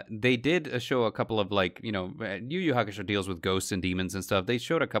 They did show a couple of Yu Yu Hakusho deals with ghosts and demons and stuff. They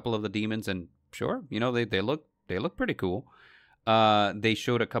showed a couple of the demons and sure, they look pretty cool. They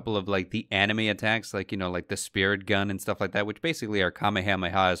showed a couple of like the anime attacks, like like the spirit gun and stuff like that, which basically are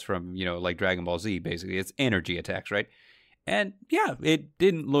kamehamehas from like Dragon Ball Z. Basically, it's energy attacks, right? And yeah, it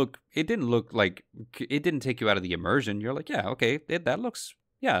didn't take you out of the immersion. You're like, yeah, okay, that looks,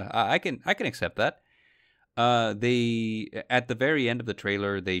 yeah, I can accept that. They at the very end of the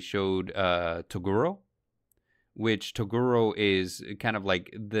trailer they showed Toguro, which Toguro is kind of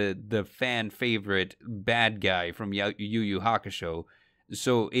like the fan favorite bad guy from Yu Yu Hakusho.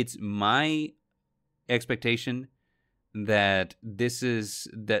 So it's my expectation that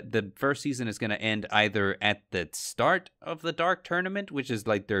the first season is going to end either at the start of the Dark Tournament, which is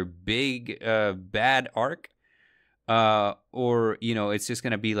like their big bad arc, or it's just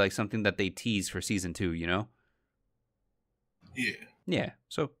going to be like something that they tease for season 2, Yeah,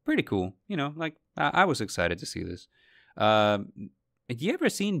 so pretty cool. Like I was excited to see this. Have you ever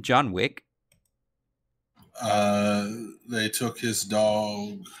seen John Wick? They took his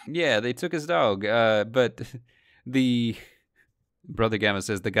dog. Yeah, they took his dog. But the Brother Gamma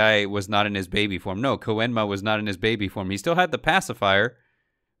says the guy was not in his baby form. No, Koenma was not in his baby form. He still had the pacifier.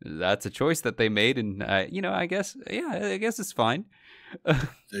 That's a choice that they made, and I guess, I guess it's fine.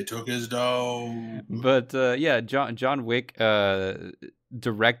 They took his dog. But yeah, John Wick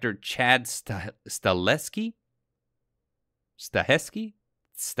director Chad Stahelski,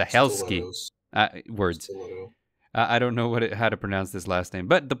 words. Stiletto. I don't know how to pronounce this last name,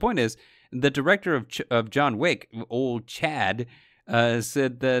 but the point is, the director of John Wick, old Chad,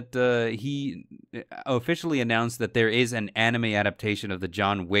 said that he officially announced that there is an anime adaptation of the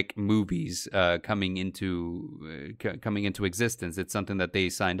John Wick movies coming into existence. It's something that they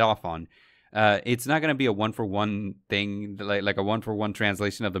signed off on. It's not going to be a 1-for-1 thing, like a 1-for-1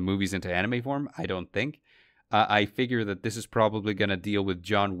 translation of the movies into anime form. I don't think. I figure that this is probably going to deal with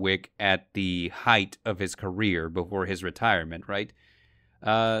John Wick at the height of his career before his retirement, right?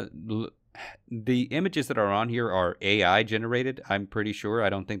 The images that are on here are AI generated, I'm pretty sure. I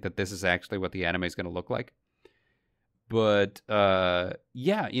don't think that this is actually what the anime is going to look like. But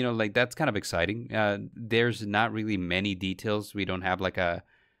yeah, like that's kind of exciting. There's not really many details. We don't have like a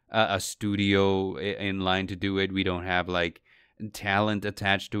studio in line to do it. We don't have like talent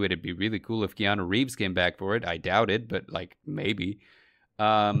attached to it. It'd be really cool if Keanu Reeves came back for it. I doubt it, but like maybe.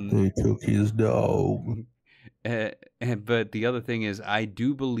 They took his dog. But the other thing is, I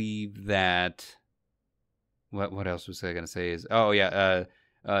do believe that. What else was I gonna say? Is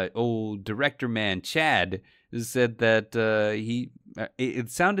old director man Chad said that he. It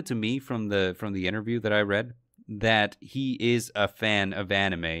sounded to me from the interview that I read that he is a fan of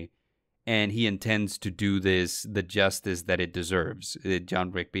anime, and he intends to do this the justice that it deserves.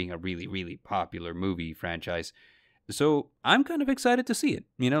 John Wick being a really, really popular movie franchise. So I'm kind of excited to see it.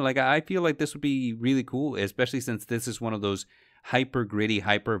 Like I feel like this would be really cool, especially since this is one of those hyper gritty,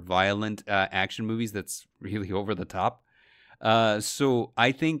 hyper violent action movies that's really over the top. So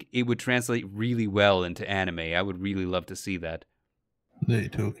I think it would translate really well into anime. I would really love to see that. They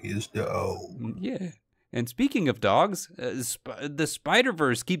took his dog. Yeah. And speaking of dogs, the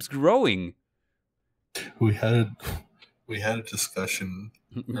Spider-Verse keeps growing. We had a discussion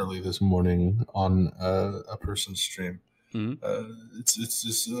early this morning on a person's stream. Mm-hmm. It's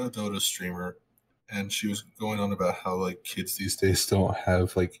this Dota streamer, and she was going on about how like kids these days don't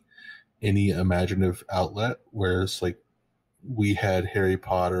have like any imaginative outlet, whereas like we had Harry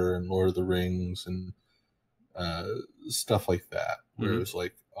Potter and Lord of the Rings and stuff like that, where it was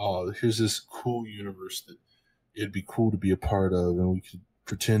like, oh, here's this cool universe that it'd be cool to be a part of, and we could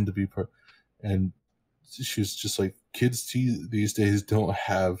pretend to be part. And she was just like, kids these days don't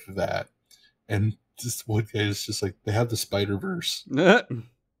have that. And this one guy is just like, they have the Spider-Verse. And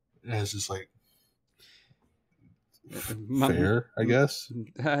it's just like, fair, I guess.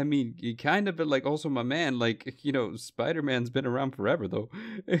 I mean, you kind of, but like also my man, like, Spider-Man's been around forever though.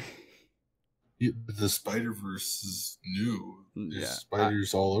 Yeah, the Spider-Verse is new. There's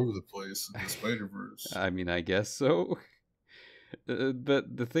spiders all over the place in the Spider-Verse. I mean, I guess so.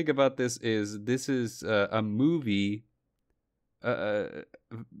 But the thing about this is a movie from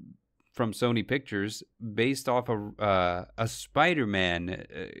Sony Pictures based off a Spider-Man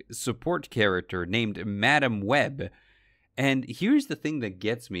support character named Madam Web. And here's the thing that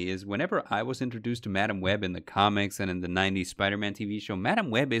gets me is whenever I was introduced to Madam Web in the comics and in the 90s Spider-Man TV show,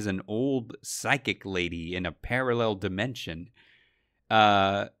 Madam Web is an old psychic lady in a parallel dimension,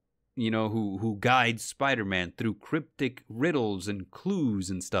 who guides Spider-Man through cryptic riddles and clues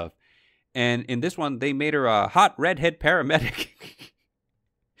and stuff. And in this one, they made her a hot redhead paramedic.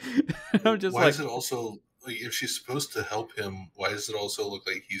 I'm just why is it also, like, if she's supposed to help him, why does it also look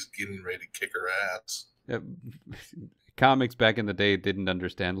like he's getting ready to kick her ass? Comics back in the day didn't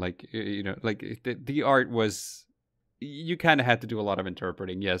understand, like, the art was, you kind of had to do a lot of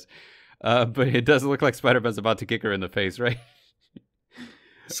interpreting, yes. But it does look like Spider-Man's about to kick her in the face, right?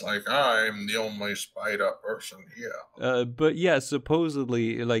 It's like, I'm the only spider person here. But yeah,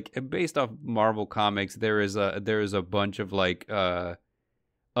 supposedly, like, based off Marvel Comics, there is a bunch of, like,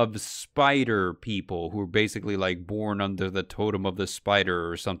 of spider people who are basically like born under the totem of the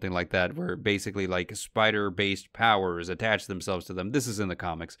spider or something like that, where basically like spider-based powers attach themselves to them. This is in the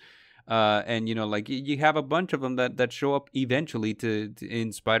comics. And like you have a bunch of them that show up eventually to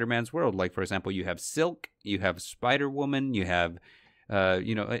in Spider-Man's world. Like, for example, you have Silk, you have Spider-Woman, you have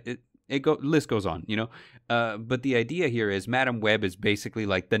list goes on, but the idea here is Madam Web is basically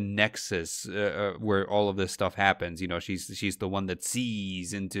like the nexus where all of this stuff happens. She's the one that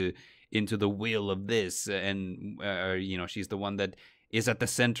sees into the will of this, and she's the one that is at the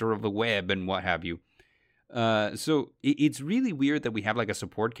center of the web and what have you. So it's really weird that we have like a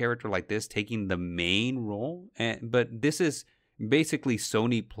support character like this taking the main role, but this is basically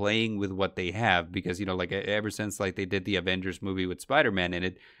Sony playing with what they have because like ever since like they did the Avengers movie with Spider-Man in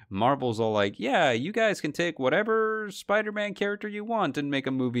it, Marvel's all like, yeah, you guys can take whatever Spider-Man character you want and make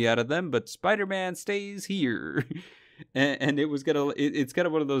a movie out of them, but Spider-Man stays here. And it's kind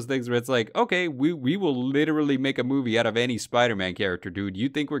of one of those things where it's like, okay, we will literally make a movie out of any Spider-Man character, dude. You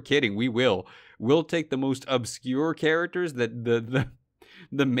think we're kidding? We will. We'll take the most obscure characters that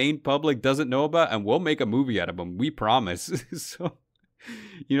the main public doesn't know about, and we'll make a movie out of them. We promise. So,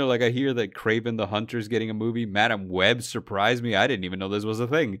 like I hear that Kraven the Hunter's getting a movie. Madam Web surprised me. I didn't even know this was a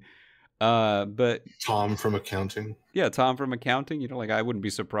thing. But Tom from accounting. Yeah, Tom from accounting. Like I wouldn't be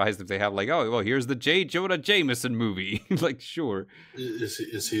surprised if they have like, oh, well, here's the J. Jonah Jameson movie. Like, sure.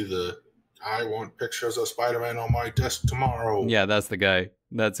 Is he the? I want pictures of Spider-Man on my desk tomorrow. Yeah, that's the guy.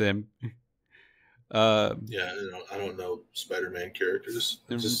 That's him. Yeah, I don't know Spider-Man characters.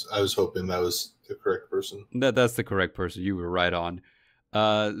 I was hoping that was the correct person. That's the correct person. You were right on.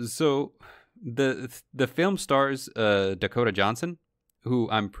 So the film stars Dakota Johnson, who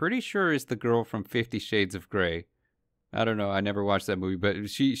I'm pretty sure is the girl from 50 Shades of Grey. I don't know. I never watched that movie, but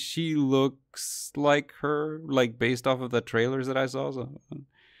she looks like her, like based off of the trailers that I saw.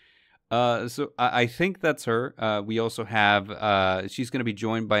 So I think that's her. We also have she's going to be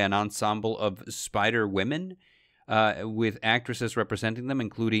joined by an ensemble of Spider Women, with actresses representing them,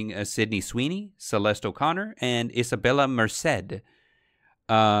 including Sydney Sweeney, Celeste O'Connor, and Isabella Merced.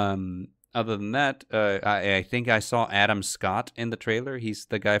 Other than that, I think I saw Adam Scott in the trailer. He's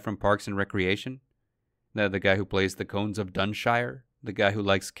the guy from Parks and Recreation. The guy who plays the Cones of Dunshire. The guy who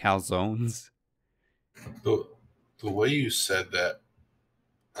likes calzones. The way you said that,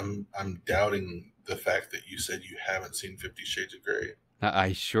 I'm doubting the fact that you said you haven't seen 50 Shades of Grey.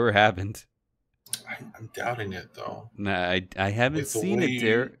 I sure haven't. I'm doubting it, though. Nah, I haven't seen it,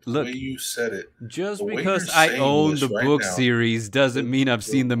 Derek. Look, the way you said it. Just because I own the book series doesn't mean I've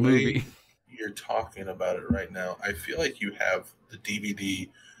seen the movie. You're talking about it right now. I feel like you have the DVD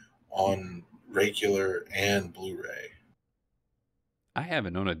on regular and Blu-ray. I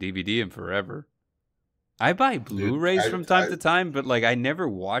haven't owned a DVD in forever. I buy Blu-rays from time to time, but like I never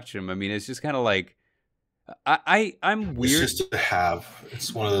watch them. I mean, it's just kind of like I'm weird. It's just to have.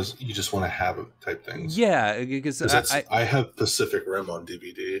 It's one of those you just want to have it type things. Yeah, because I have Pacific Rim on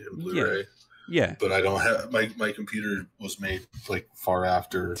DVD and Blu-ray. Yeah, but I don't have my computer was made like far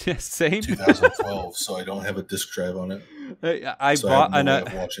after same 2012, so I don't have a disc drive on it. I bought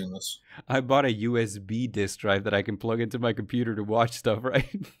watching this. I bought a USB disc drive that I can plug into my computer to watch stuff,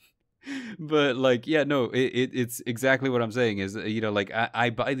 right? But like, yeah, no, it's exactly what I'm saying is, like I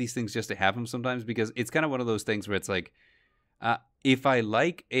buy these things just to have them sometimes because it's kind of one of those things where it's like, if I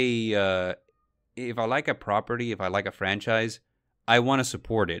like a property, if I like a franchise, I want to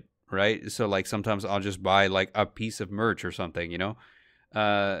support it. Right. So like sometimes I'll just buy like a piece of merch or something,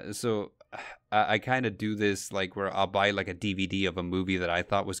 so I kind of do this like where I'll buy like a DVD of a movie that I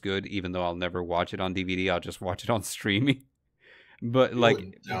thought was good, even though I'll never watch it on DVD. I'll just watch it on streaming. But you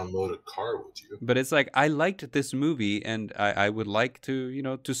wouldn't download a car, would you? But it's like I liked this movie and I would like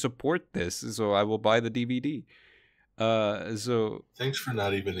to, to support this. So I will buy the DVD. So thanks for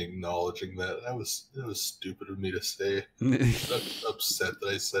not even acknowledging that. That was stupid of me to say. I'm upset that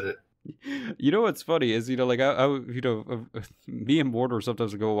I said it. You know what's funny is like I me and Mortar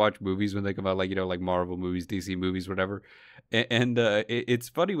sometimes go watch movies when they come out, like like Marvel movies, DC movies, whatever. And it's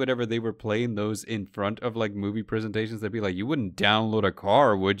funny whenever they were playing those in front of like movie presentations, they'd be like, "You wouldn't download a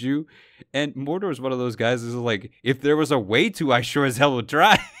car, would you?" And Mortar is one of those guys who's like, "If there was a way to, I sure as hell would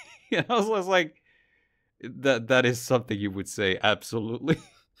try." And I was like, that is something you would say, absolutely.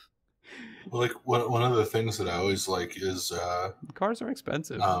 Well, like one of the things that I always like is cars are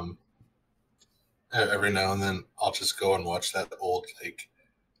expensive. Every now and then I'll just go and watch that old like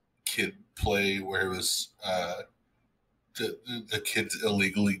kid play where it was the kids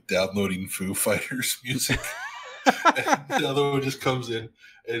illegally downloading Foo Fighters music. And the other one just comes in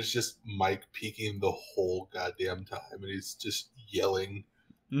and it's just Mike peeking the whole goddamn time, and he's just yelling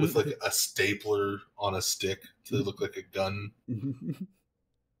with like a stapler on a stick to look like a gun.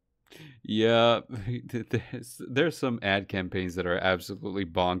 Yeah, there's some ad campaigns that are absolutely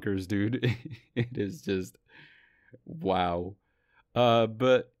bonkers, dude. It is just wow.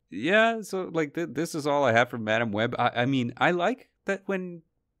 But yeah, so like this is all I have from Madam Web. I mean, I like that when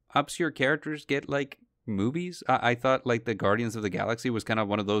obscure characters get like movies. I thought like the Guardians of the Galaxy was kind of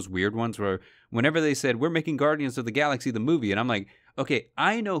one of those weird ones where whenever they said we're making Guardians of the Galaxy the movie, and I'm like, okay,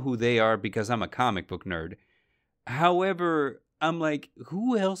 I know who they are because I'm a comic book nerd. However, I'm like,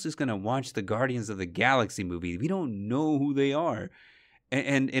 who else is gonna watch the Guardians of the Galaxy movie? We don't know who they are.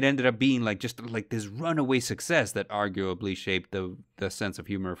 And it ended up being like just like this runaway success that arguably shaped the sense of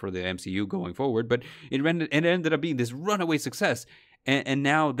humor for the MCU going forward. But it ended up being this runaway success, and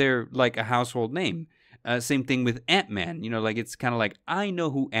now they're like a household name. Same thing with Ant-Man. Like it's kind of like I know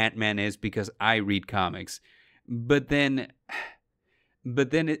who Ant-Man is because I read comics, but then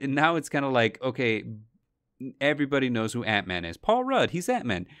now it's kind of like, okay, everybody knows who Ant-Man is. Paul Rudd, he's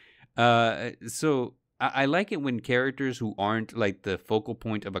Ant-Man. So I like it when characters who aren't like the focal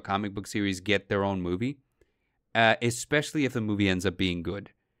point of a comic book series get their own movie, especially if the movie ends up being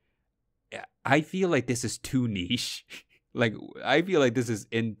good. I feel like this is too niche. I feel like this is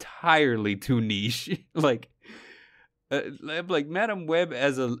entirely too niche. like Madam Web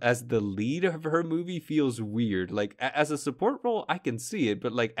as the lead of her movie feels weird. Like as a support role, I can see it,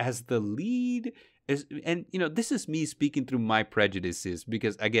 but like as the lead. And this is me speaking through my prejudices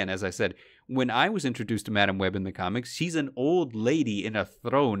because, again, as I said, when I was introduced to Madam Web in the comics, she's an old lady in a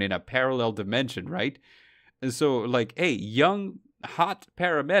throne in a parallel dimension, right? And so, like, hey, young, hot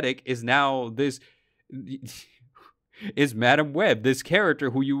paramedic is now this is Madam Web, this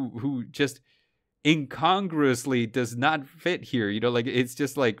character who just incongruously does not fit here. Like it's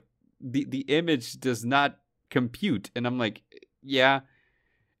just like the image does not compute, and I'm like, yeah.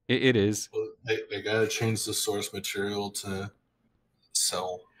 It is. Well, they gotta change the source material to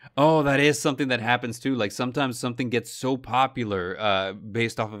sell. Oh, that is something that happens too. Like sometimes something gets so popular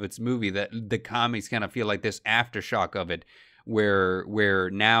based off of its movie that the comics kind of feel like this aftershock of it, where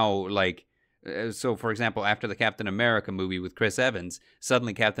now like. So, for example, after the Captain America movie with Chris Evans,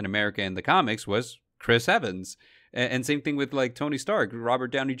 suddenly Captain America in the comics was Chris Evans. And same thing with like Tony Stark,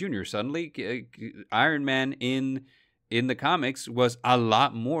 Robert Downey Jr. Suddenly, Iron Man in the comics was a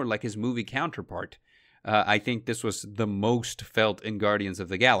lot more like his movie counterpart. I think this was the most felt in Guardians of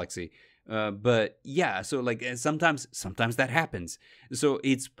the Galaxy. But yeah, so like sometimes that happens. So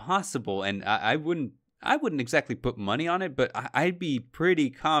it's possible, and I wouldn't exactly put money on it, but I'd be pretty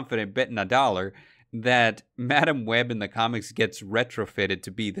confident betting $1 that Madam Web in the comics gets retrofitted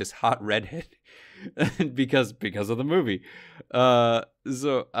to be this hot redhead because of the movie.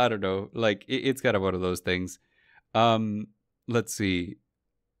 So I don't know. Like it's kind of one of those things. Let's see.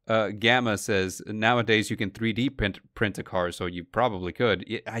 Gamma says nowadays you can 3D print a car, so you probably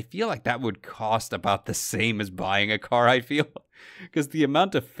could. I feel like that would cost about the same as buying a car. I feel because the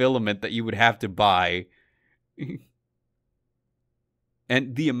amount of filament that you would have to buy,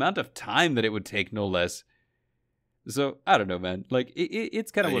 and the amount of time that it would take, no less. So I don't know, man. Like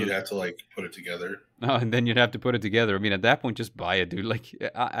it's kind of what you'd have to like put it together. Oh, and then you'd have to put it together. I mean, at that point, just buy it, dude. Like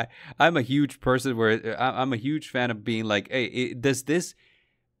I'm a huge person where I'm a huge fan of being like, hey,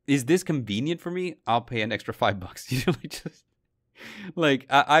 is this convenient for me? I'll pay an extra $5. You know, like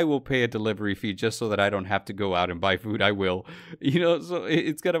I will pay a delivery fee just so that I don't have to go out and buy food. I will, So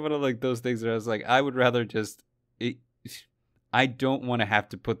it's kind of one of like those things where I was like, I would rather just. I don't want to have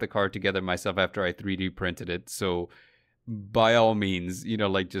to put the car together myself after I 3D printed it. So by all means,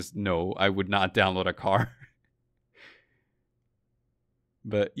 like just no, I would not download a car.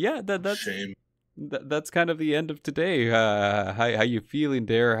 But yeah, that's shame. That's kind of the end of today. How you feeling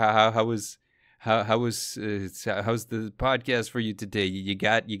there? How was how's the podcast for you today? You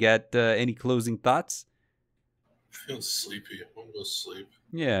got any closing thoughts? I feel sleepy. I'm gonna go sleep.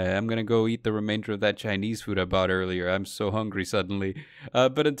 Yeah, I'm gonna go eat the remainder of that Chinese food I bought earlier. I'm so hungry suddenly.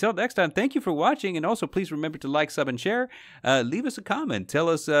 But until next time, thank you for watching, and also please remember to like, sub, and share. Leave us a comment. Tell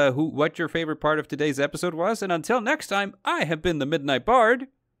us what your favorite part of today's episode was. And until next time, I have been the Midnight Bard.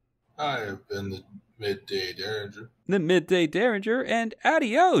 I have been the Midday Derringer. The Midday Derringer, and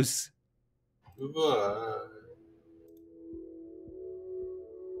adios. Goodbye.